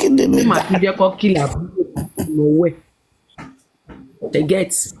lọ mà tún jẹ́ kó kill àbúrò lọ́wọ́ ẹ̀. They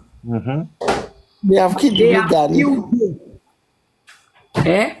get. They have killed the nigga.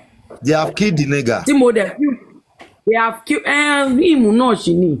 They have killed the nigga. They have killed him. No,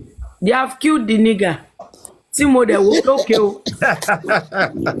 she need. They have killed the nigga. Timo de wo okay o.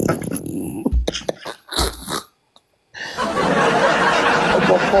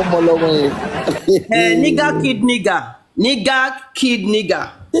 Nigga kid nigga. Nigga kid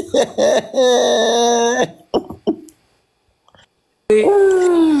nigga.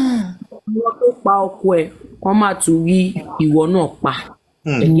 Wọ́n tó pa ọkọ ẹ̀, wọ́n máa tún rí ìwọ náà pa.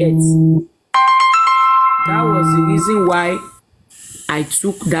 Get. That was the reason why I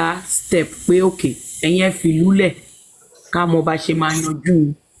took that step. Pé okay, ẹ̀yin fi lúlẹ̀ ká mọ̀ bá ṣe máa yanjú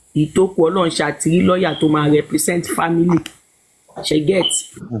ìtókù Ọlọ́run ṣàtìrí lọ́ọ̀yà tó máa represent family. She get.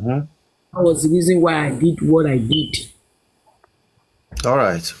 That was the reason why I did what I did. All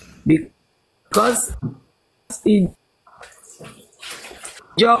right. Because it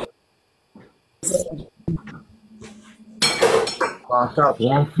just WhatsApp,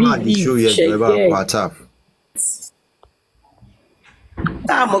 one plan the show yet about WhatsApp.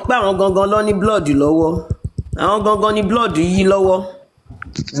 Tá mọ̀ pé àwọn gangan ló ní blood lọ́wọ́. Àwọn gangan ní blood yìí lọ́wọ́.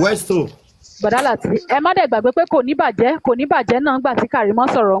 Westo. Bọ̀dá Láti, ẹ má dẹ̀ gbàgbé pé kò ní bàjẹ́ náà gbà tí Karimo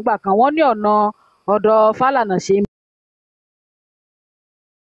sọ̀rọ̀ ńgbà kan wọ́n ní ọ̀nà ọ̀dọ̀ Falana ṣe.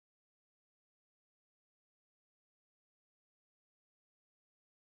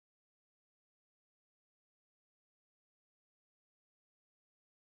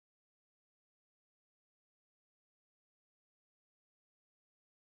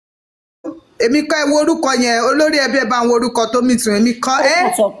 Èmi kọ́ ẹ wo orúkọ yẹn olórí ẹbí ẹ bá ń wo orúkọ tó mi tún èmi kọ́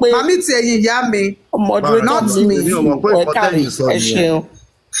màmí ti ẹ̀yìn ìyá mi not me. Ẹ ṣeun.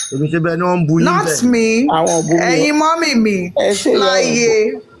 Not me. Ẹ̀yin mọ́mì mi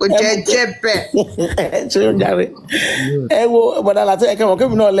láyé kò jẹ́ bẹ́ẹ̀. Ẹ ṣeun jàre. Ẹ wo Bọ̀dá Láti ẹ̀kẹ́ wọn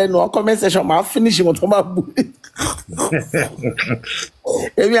kébì náà lẹ́nu comment section máa finish wọn tó máa bù.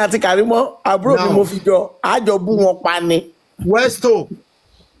 Èmi àti Karimo àbúrò mi mo fi jọ àjọ bú wọn pa ni.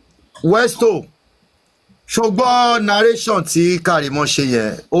 Westo ṣùgbọ́n narration tí Karimo ṣe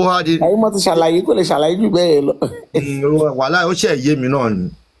yẹn ó wá di. Karimo ti ṣàlàyé kò lè ṣàlàyé jù bẹ́ẹ̀ lọ. Wàhálà ó ṣe yé mi náà ni.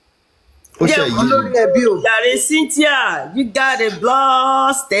 Ó ṣe yé mi. Yàrá Cynthia, you got a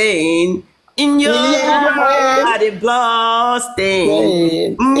blood stain in your hand. You got a blood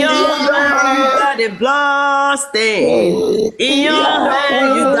stain in your hand. You got a blood stain in your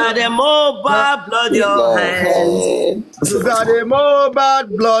hand. You got a mobile blood your hand. You got a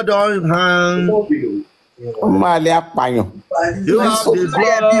mobile blood on hand. Ọmọ àlè apààyàn. You have the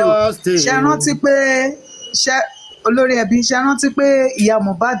blood stain. Ṣé rántí pé olórí ẹbí ṣe rántí pé ìyá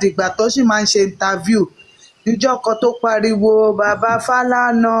Mohbad ìgbà tó sì máa ń ṣe interview níjọ́ kan tó pariwo bàbá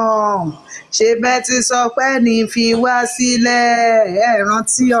Falana ṣe bẹ́ẹ̀ ti sọ pé ní fi wá sílẹ̀ ẹ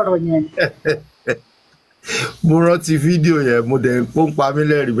rántí ọ̀rọ̀ yẹn. Mo rántí fídíò yẹn mo dẹ̀ ń pa mí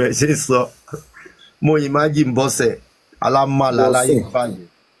lẹ́rìí bẹ́ẹ̀ ṣe sọ mo imagine Bọ́sẹ̀ alámàlà láyé ìfàyè.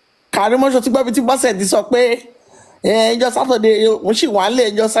 Karimo ṣe ti gbọ́ bí tí Bọ́sẹ̀ ti sọ pé ẹjọ́ Saturday òun sì wà lé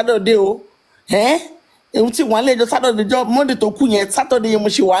ẹjọ́ Saturday o òun sì wà lé ẹjọ́ Saturday ẹjọ́ Monday tó kù yẹn Saturday yẹn mo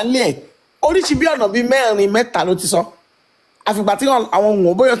sì wà lé ẹ̀ oríṣi bí ọ̀nà bíi mẹ́rin mẹ́ta ló ti sọ àfìgbà tí àwọn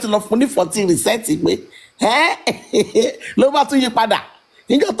òun bóyá ti lọ fún ní 14 rìsẹ́ẹ̀tì pé ló bá tún yí padà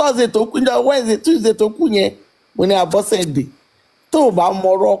níjọ́ Thursday tó kù níjọ́ Wednesday Tuesday tó kù yẹn mo ní Abọ́sẹ̀dé tó o bá mọ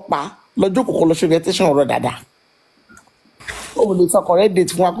ọ̀rọ̀ pa lọ́jọ́ kòkó lọ́sọ orientation ọ̀rọ̀ dáadáa ó lè sọ correct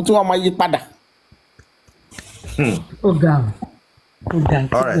date fún wa tí wọ́n máa yí padà. Ó ga kí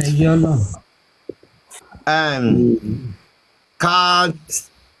ẹ yọ lọ.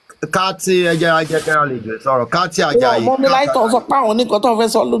 Ká tí ẹjẹ ajẹkẹrẹ lè jẹ sọ̀rọ̀ ká tí ajá yìí. Mọ́mí Láìtàn sọ pé àwọn oníkan tó ń fẹ́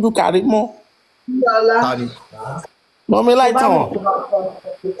sọ lójú Karimo. Mọ́mí Láìtàn.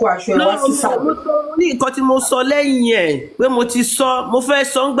 Ní nǹkan tí mo sọ lẹ́yìn ẹ̀ pé mo ti sọ mo fẹ́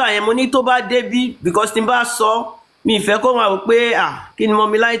sọ ńgbà yẹn mo ní tó bá débí because tí n bá sọ mi ìfẹ́ kó máa wò pé kí ni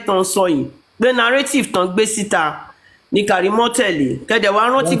Mọ́mí Láìtàn sọ yìí pé narrative tán gbé síta ní Karimo tẹ̀lé kẹ́dẹ̀ wá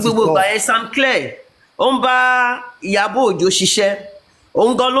rántí gbogbo ìgbà yẹn Sam Clare ó ń bá Ìyábọ̀ Òjó ṣiṣẹ́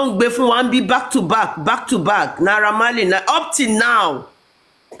òun gan ló ń gbé fún wa ń bí back to back Naira Marley na up till now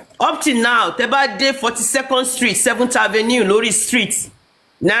tẹ́ bá dé 42nd Street 7th Avenue lórí street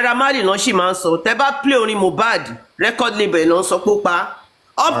Naira Marley náà sì máa ń sọ tẹ́ bá play orin Mohbad record label náà sọ pé pa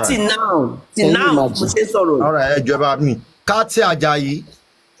up till now mo ṣe sọ̀rọ̀. ọ̀rọ̀ ẹjọba mi ká tí Àjàyí.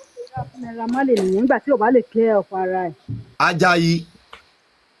 Naira Marley nìyẹn nígbà tí ò bá lè clear ọ̀pọ̀ ara ẹ̀. Àjàyí.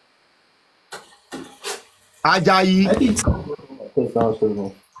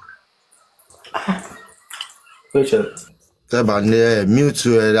 Tẹ́bà ní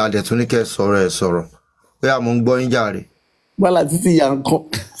mute adẹ̀tún ní kẹ́ sọ̀rọ̀ pé àmọ́ ń gbọ́ yín jàre. Bọ́lá títí yà ń kọ́.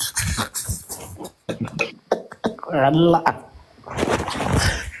 Allah.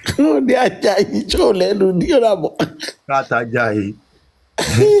 Ní ajá yìí tí ò lẹ́nu ní ìràbọ̀. Kátajà yìí.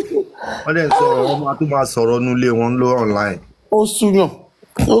 Wọ́n dẹ̀ sọ̀rọ̀ wọ́n máa tún máa sọ̀rọ̀ nulé wọn ló online. Ó súyàn.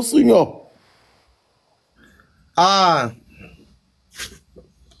 Ó súyàn.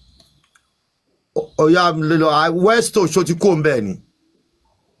 Ọ̀ya Westo ṣó ti kó ń bẹ̀ ni.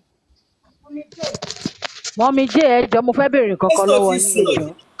 Mọ́mí jẹ́ ẹjọ́ mo fẹ́ béèrè kankan lọ́wọ́ yín ẹjọ́.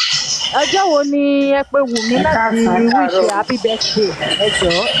 Ọjọ́ wo ni ẹ pé Wunmi láti wish happy birthday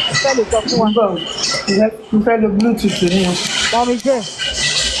ẹjọ́ fẹ́ lè sọ fún wa. Mo fẹ́ lo bluetooth ni o. Mọ́mí jẹ́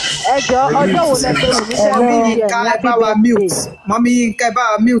ẹjọ́ ọjọ́ wo lẹ pé Wunmi fẹ́ wish ẹ ní happy birthday. Mọ́mí Yínká ẹ bá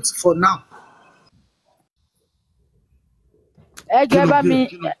wa mute for now. Ẹjọ́ ẹ bá mi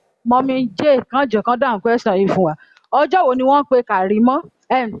Mọ́mí jẹ́ kan dáhùn question yìí fún wa. Ọjọ́ wo ni wọ́n pe Karimo?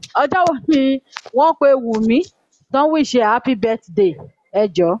 Ọjọ́ wo ni wọ́n pe Wunmi tán wish ẹ happy birthday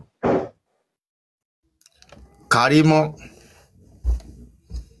ẹjọ́. Karimo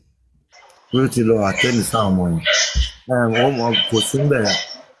ló ti lọ àtẹ́lì sáwọn ọmọ yìí. Wọ́n mọ̀ kò sí ń bẹ̀rẹ̀.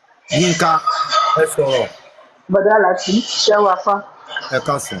 Yínká ẹ sọ̀rọ̀. Bọ̀dá Láti ṣẹ́ wa fá. Ẹ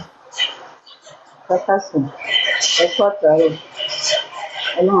káàsán. Ẹ káàsán. Ẹ kọ́ àtàrọ̀.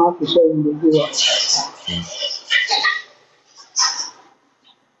 Ọlọ́run á fi ṣẹ́ ìlú gbé wa.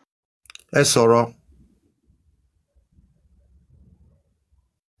 Ẹ sọ̀rọ̀.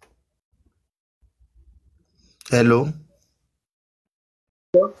 Hello.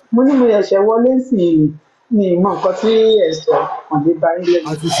 Mo ní mo ẹ̀ṣẹ̀ wọlé sí i ní ìmọ̀ nǹkan tí ẹ̀ sọ kàndé bá ń lẹ́nu.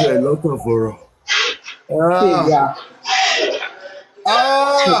 A ti ṣe ẹ̀ lọ́tọ̀ fọ̀rọ̀. Ṣèjà.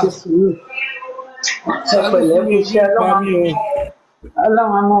 Ṣètò sùúrù. Ẹ pẹ̀lẹ́ kú iṣẹ́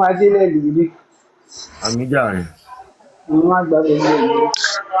Ọlọ́run á mú wa délẹ̀ lórí. Àmì jàre. Àwọn àgbà gbogbo ìlú.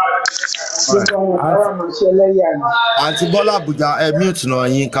 Gbogbo àwọn ọ̀rọ̀ máa ṣe ẹlẹ́yà ni. Àǹtí Bọ́lá Àbújá ẹ mute náà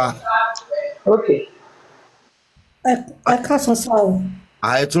Yínká. Okay. Ẹ káàsán sá o.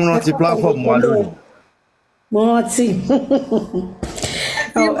 Àìtún rántí platform wa lónìí. Mo rántí.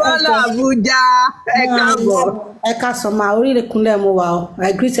 Bọ́lá Àbújá ẹ káàbọ̀. Ẹ káàsán máa orílẹ̀ kúnlẹ̀ mo wà o.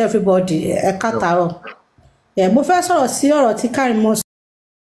 I greet everybody. Ẹ káàtàárọ̀. Mo fẹ́ sọ̀rọ̀ sí ọ̀rọ̀ tí Karimo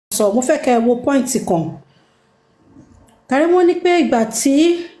sọ. Mo fẹ́ kẹ́ ẹ wo pọ́ìntì kan. Karimo ní pé ìgbà tí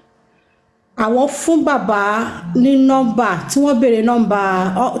àwọn fún bàbá ní nọ́mbà tí wọ́n béèrè nọ́mbà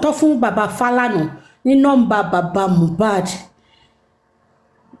tó fún bàbá Falana ní nọ́mbà bàbá Mohbad.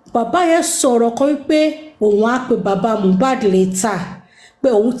 Bàbá yẹn sọ̀rọ̀ kan wípé òun á pe bàbá Mohbad létà pé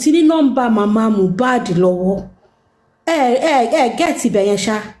òun ti ní nọ́mbà màmá Mohbad lọ́wọ́. Gẹ́ẹ̀tì ibẹ̀ yẹn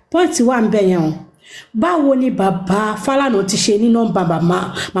ṣá pọ́ìntì wà ń bẹ̀ yẹn o. Báwo ni bàbá Falana ti ṣe ní nọ́mbà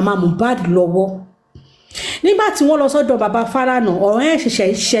màmá Mohbad lọ́wọ́? Nígbà tí wọ́n lọ sọ́dọ̀ bàbá Falana ọ̀rọ̀ yẹn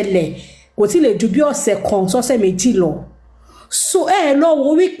ṣẹ̀ṣẹ̀ ṣẹlẹ̀ kò tí lè ju bí ọ̀sẹ̀ kan sọ́sẹ̀ méjì lọ. So lọ wo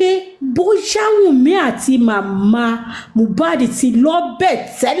wípé bóyá Wunmi àti màmá Mohbad ti lọ bẹ̀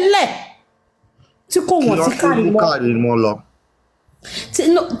tẹ́lẹ̀ tí kò wọ́n tí Karimo lọ.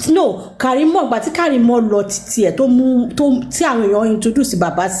 No Karimo gbà tí Karimo lọ títí ẹ̀ tí àwọn èèyàn introduce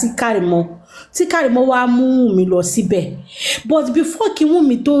bàbá sí Karimo tí Karimo wá mú Wunmi lọ síbẹ̀ but before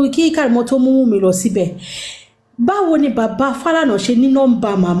kí Karimo tó mú Wunmi lọ síbẹ̀ báwo ni bàbá Falana ṣe ní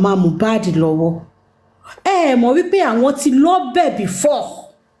nọ́mbà màmá Mohbad lọ́wọ́? Mọ̀ wípé àwọn ti lọ bẹ̀ before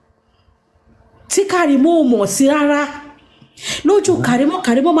tí Karimo mọ̀ sí rárá lójú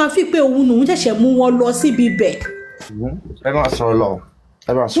Karimo máa fi pé òun nùún ṣẹ̀ṣẹ̀ mú wọn lọ síbi bẹ̀. Ẹ máa sọ̀rọ̀ lọ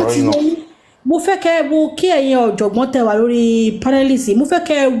ẹ máa sọ̀rọ̀ yìí náà. Mo fẹ́ kẹ́ ẹ wo kí ẹ̀yin ọ̀jọ̀gbọ́n tẹ́ wà lórí panelist mo fẹ́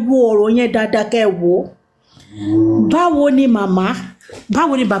kẹ́ ẹ wo ọ̀rọ̀ yẹn dáadáa kẹ́ ẹ wò.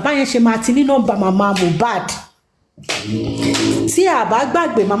 Báwo ni bàbá yẹn ṣe máa ti ní nọ́mbà màmá Mohbad? Tí a bá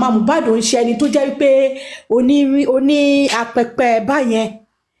gbàgbé màmá Mohbad ń ṣe ẹni tó jẹ́ wípé oní apẹpẹ báyẹn.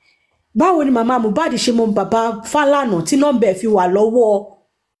 Báwo ni màmá Mohbad ṣe mọ bàbá Falana tí nọ́mbà ẹ̀ fi wà lọ́wọ́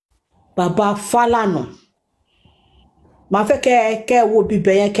bàbá Falana? Màá fẹ́ kẹ́ ẹ wo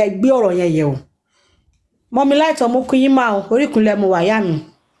bíbẹ̀ yẹn kẹ́ gbé ọ̀rọ̀ yẹn yẹ̀ o. Mọ́mí láìtọ́ mú kí yín máa orí ìkúnlẹ̀ mo wà yá mi.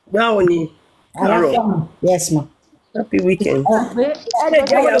 Báwo ni? Yes ma. Happy weekend.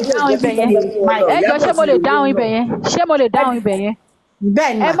 Ṣé mo lè dáhùn ibẹ̀ yẹn?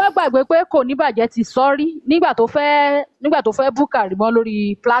 Bẹ́ẹ̀ ni. Ẹ má gbàgbé pé kò ní bàjẹ́ ti sọ́rí nígbà tó fẹ́ bú Karimo lórí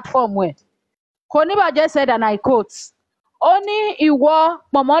platform ẹ̀. Kò ní bàjẹ́ said and I quote. Ó ní ìwọ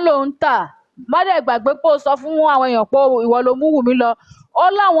pọ̀nmọ́ ló ń tà. Má dẹ̀ gbàgbé pé ó sọ fún àwọn èèyàn pé ìwọ ló mú Wunmi lọ. Ó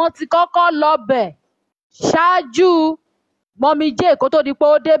láwọn ti kọ́kọ́ lọ bẹ̀ ṣáájú Mọ́mí J kó tó di pé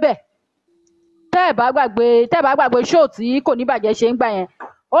ó débẹ̀. Tẹ́ ẹ̀ bá gbàgbé ṣóò tí kò ní bàjẹ́ ṣe ń gbà yẹn.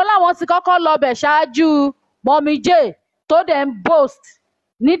 Ó láwọn ti kọ́kọ́ lọ bẹ̀ ṣáájú Mọ́mí J tó dẹ̀ ń boast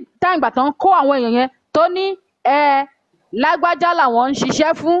ní táìgbà tán kó àwọn èèyàn yẹn tó ní lágbájá làwọn ń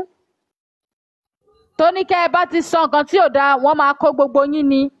ṣiṣẹ́ fún. tó ní kẹ́ ẹ bá ti sọ nǹkan tí ò dáa wọ́n máa kó gbogbo yín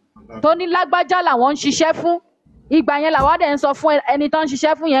ni tó ní lágbájá làwọn ń ṣiṣẹ́ fún ìgbà yẹn làwọn dẹ̀ ń sọ fún ẹni tó ń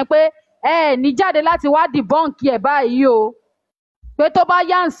ṣiṣẹ́ fún yẹn pé ẹ ní jáde láti wá dìbọ́ǹkì ẹ̀ báyìí o pé tó bá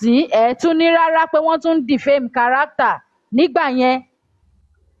yànsí ẹ̀ tún ní rárá pé wọ́n tún defame character nígbà yẹn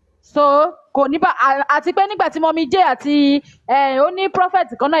so kò ní bá àti pé nígbà tí mọ́mí jẹ́ àti ó ní prophet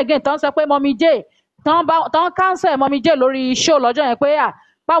kan náà again tó ń sọ pé mọ́mí jẹ́ tó ń cancel mọ́mí jẹ́ lórí show lọ́jọ́ yẹn pé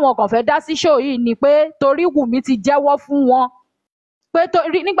báwọn kàn fẹ́ dá sí show yìí ni pé torí Wùmí ti jẹ́wọ́ fún wọn pé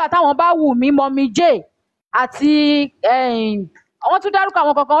nígbà táwọn bá Wùmí mọ́mí jẹ́ àti wọ́n tún dárúkọ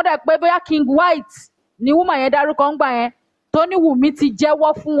àwọn kankan wọ́n dẹ̀ pé bóyá King White ni woman yẹn dárúkọ ńgbà yẹn tó ní Wùmí ti jẹ́wọ́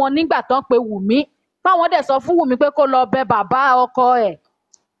fún wọn nígbà tán pé Wùmí fáwọn dẹ̀ sọ fún Wùmí pé kó lọ bẹ bàbá ọkọ ẹ̀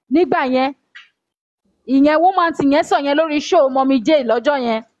nígbà yẹn ìyẹn woman ti yẹn sọ yẹn lórí show mọ́mí jẹ́ lọ́jọ́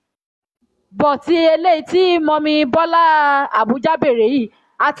yẹn bọ̀ tí eléyìí tí mọ́mí Bọ́lá Àbújá bèrè yìí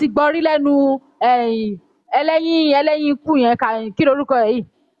a ti gbọ́ rí lẹ́nu ẹlẹ́yìn ikú yẹn kí lorúkọ ẹ̀ yìí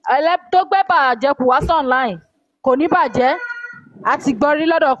tó gbẹ́ bàjẹ́kù wá sí online kò ní bàjẹ́ a ti gbọ́ rí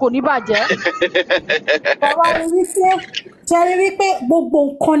lọ́dọ̀ kò ní bàjẹ́. bàbá rí wípé jẹ́rí wípé gbogbo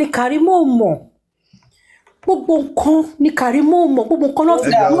nǹkan ni Karimo mọ̀ gbogbo nǹkan ni Karimo mọ̀ gbogbo nǹkan náà fi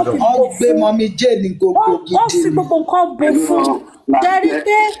gbé mọ́mí jẹ́ ní gbogbo gidi wọ́n fi gbogbo nǹkan bò fún jẹ́rí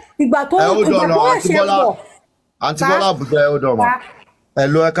pé ìgbà tó ẹ̀ṣẹ̀ wọ̀. àǹtí Bọ́lá Àbújá ẹ̀ ó dọ̀ mọ́ ẹ̀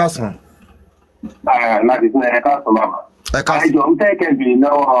ló ẹ̀ kásán. Latisneh ẹ̀ kásán màmá. ẹjọ ń tẹ́kẹ̀ bèrè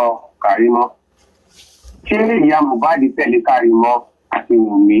lọ́wọ́ Karimo ṣé ìyá Mohbad tẹ̀lé Karimo àti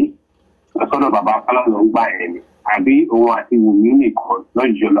Wunmi lọ́sọ́dọ̀ bàbá Falana ń gbà ẹ̀ ni àbí òun àti Wunmi nìkan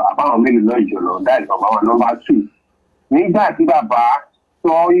lọ́jọ́lọ́ àbáwọn mélòó lọ́jọ́lọ́ dáì bàbá wọn nọ́mbà 2 nígbà tí bàbá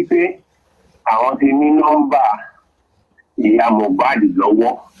sọ wípé àwọn ti ní nọ́mbà ìyá Mohbad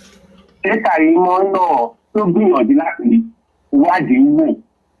lọ́wọ́ ṣé Karimo náà tó gbìyànjú láti wádìí wò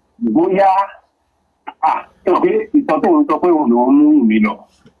bóyá pé ìtọ́ tó ń sọ pé òun lòún mú mi lọ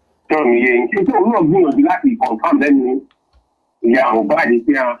tọ́run yẹ ṣé tó ń náà gbìyànjú láti confam lẹ́nu ìyá Mohbad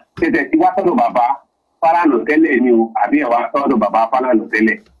pé tẹ̀tẹ̀ tí wá sọ́dọ̀ bàbá Falana tẹ́lẹ̀ ni o àbí ẹ̀ wá sọ́dọ̀ bàbá Falana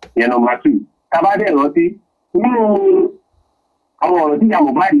tẹ́lẹ̀ yẹn nọ́mbà 2 tábàdẹ̀ rántí nínú àwọn ọ̀rọ̀ tí ìyá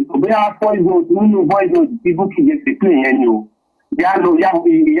Mohbad sọ bóyá nínú voice note tí Bukky jẹ́ sí pé yẹn ni o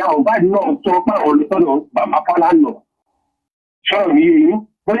ìyá Mohbad náà sọ pé àwọn olùsọ́dọ̀ bàbá Falana sọ̀rọ̀ mi yé yín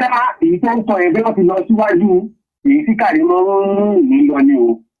bóyá èyí tó ń sọ ẹ̀ bí wọ́n ti lọ síwájú èyí tí Karimo ń mú lọ ni o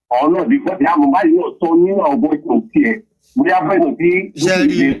ọ̀rọ̀ náà bí fọ́ọ̀tì àmọ́ báyìí náà sọ nínú àwọn bọ́ọ̀tì tiẹ̀ bóyá fẹ́ẹ́ tí.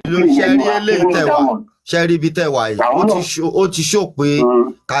 ṣẹ́rí eléyìí tẹ̀wá ṣẹ́rí ibi tẹ̀wá yìí ó ti ṣó pé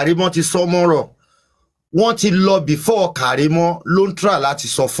Karimo ti sọ mọ́rọ̀ wọ́n ti lọ before Karimo ló ń try láti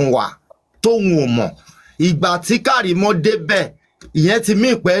sọ fún wa tóun ò mọ̀ ìgbà tí Karimo débẹ̀ ìyẹn ti mí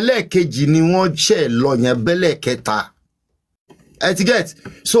ìpẹ́lẹ̀ kejì ni wọ́n ṣẹ̀ lọ yẹn bẹ́lẹ̀ kẹta etiquette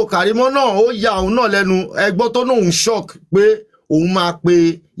so Karimo náà ó ya òun náà lẹ́nu ẹgbọ́n tó náà ń shock pé òun máa pe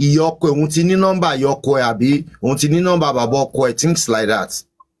ìyá ọkọ òun ti ní nọ́mbà ìyá ọkọ ẹ̀ àbí òun ti ní nọ́mbà bàbá ọkọ ẹ̀ things like that.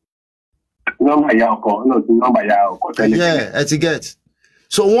 nọ́mbà ìyá ọkọ náà ti nọ́mbà ìyá ọkọ tẹ́lẹ̀. yeah etiquette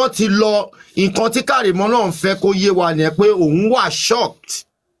so wọ́n ti lọ nǹkan tí Karimo náà ń fẹ́ kó yé wa nìyẹn pé òun wà shocked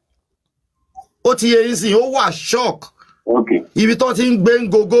ó ti yẹ yín sìn ó wà shocked. Okay. Ibi tó ti ń gbé ń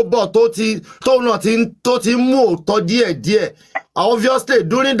gogo bọ̀ tó ti mú òótọ́ díẹ̀díẹ̀ obviously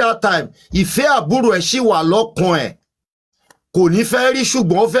during that time ìfẹ́ àbúrò ẹ̀ ṣì wà lọ́kàn ẹ̀ kò ní fẹ́ rí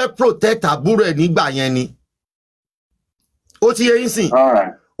ṣùgbọ́n ó fẹ́ protect àbúrò ẹ̀ nígbà yẹn ni ó ti yẹ yín sìn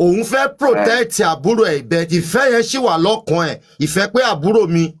òun fẹ́ protect àbúrò ẹ̀ bẹ́ẹ̀ ìfẹ́ yẹn ṣì wà lọ́kàn ẹ̀ ìfẹ́ pé àbúrò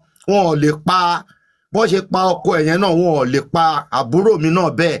mi wọn ò lè pa bọ́n ṣe pa ọkọ ẹ̀ yẹn náà wọn ò lè pa àbúrò mi náà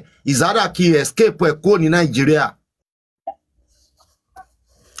bẹ́ẹ̀ ìzádà kí escape ẹ̀ kúrò ní Nàìjíríà.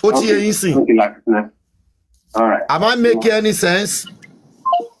 What are you saying? All right. Am I making any sense?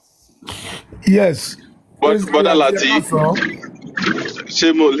 Yes. Bọ́dà Láti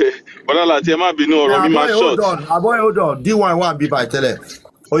ṣé mo lè Bọ́dà Láti ẹ má bínú ọ̀rọ̀ mi máa short. Àbọ̀ hold on D1 wà bí báyìí tẹ́lẹ̀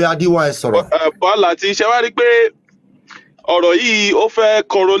ó yá D1 ẹ sọ̀rọ̀. Bọ́dà Láti ṣe wá rí pé ọ̀rọ̀ yìí ó fẹ́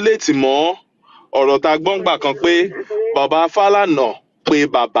correlate mọ́ ọ̀rọ̀ tá a gbọ́n gbà kan pé bàbá Falana pé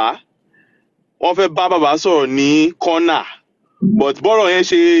bàbá wọ́n fẹ́ bá bàbá sọ̀rọ̀ ní corner. But bọ́rọ̀ yẹn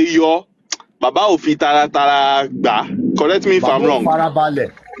ṣe yọ bàbá ò fi taratara gbà correct me if I'm wrong.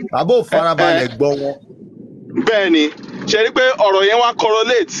 Bàbá ò farabalẹ̀ gbọ́ wọn. Bẹ́ẹ̀ ni ṣe rí pé ọ̀rọ̀ yẹn wá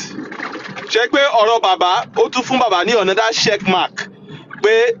correlate ṣe pé ọ̀rọ̀ bàbá ó tún fún bàbá ní another check mark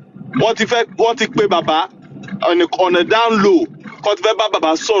pé wọ́n ti pe bàbá on a down low kó ti fẹ́ bá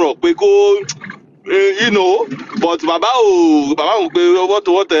bàbá sọ̀rọ̀ pé kó but bàbá ò pé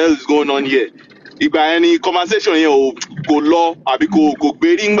what the hell is going on here. Ìgbà yẹn ni conversation yẹn kò lọ àbí kò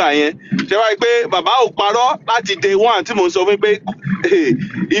gbérí ńgbà yẹn ṣe wáyé pé bàbá ò parọ́ láti day one tí mò ń sọ fún pé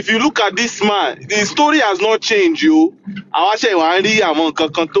if you look at this man, the story has not changed, yo. Àwọn aṣẹ́ ìwà ń rí àwọn nǹkan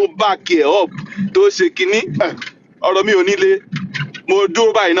kan tó back it up tó ṣe kínní. Ọ̀rọ̀ mi ò nílé. Mo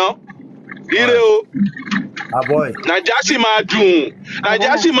dúró báyìí ná. Ire o. Nàìjíríà sì máa dùn.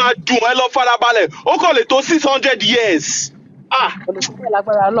 Nàìjíríà sì máa dùn. Ẹ lọ farabalẹ̀. Ó kàn lè tó 600 years. Olùkọ́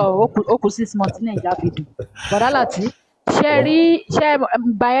lágbára lọ ó kù 6 months ní Nàìjíríà fi dùn. Bọ̀dá Láti ṣe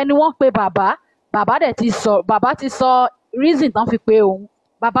gbà yẹn ni wọ́n pe bàbá. Bàbá ti sọ reason tán fi pe òun.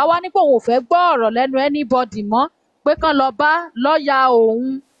 Bàbá wa ní pé òun ò fẹ́ gbọ́ ọ̀rọ̀ lẹ́nu anybody mọ́ pé kán lọ bá lọ́ọ̀yà òun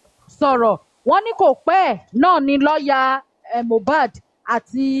sọ̀rọ̀. Wọ́n ní kò pẹ́ náà ni lọ́ọ̀yà Mohbad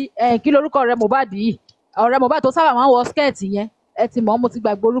àti kí lorúkọ rẹ̀ Mohbad yìí ọ̀rẹ́ Mohbad tó sábà máa ń wọ skẹ́ẹ̀tì yẹn ẹ ti mọ̀ mo ti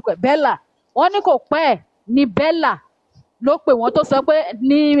gbàgbé orúkọ ẹ̀ Bella. Wọ́n ní kò pẹ́ ni Bella ló pè wọ́n tó sọ pé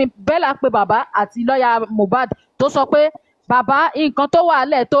ní Bella pé bàbá àti lọ́ọ̀yà Mohbad tó sọ pé bàbá nǹkan tó wà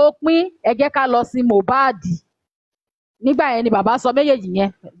lẹ̀ tó pín ẹ jẹ́ ká lọ sí Mohbad. Nígbà yẹn ni bàbá sọ méjèèjì yẹn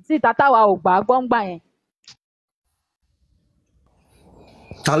tí tàtàwà ò gbà gbọ́ngbà yẹn.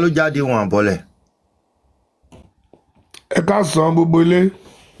 Ta ló jáde wọn àbọ̀lẹ̀? Ẹ ká sàn gbogbo ilé.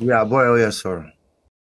 Ìyá àbọ̀ ẹ̀ ó yẹ sọ̀rọ̀.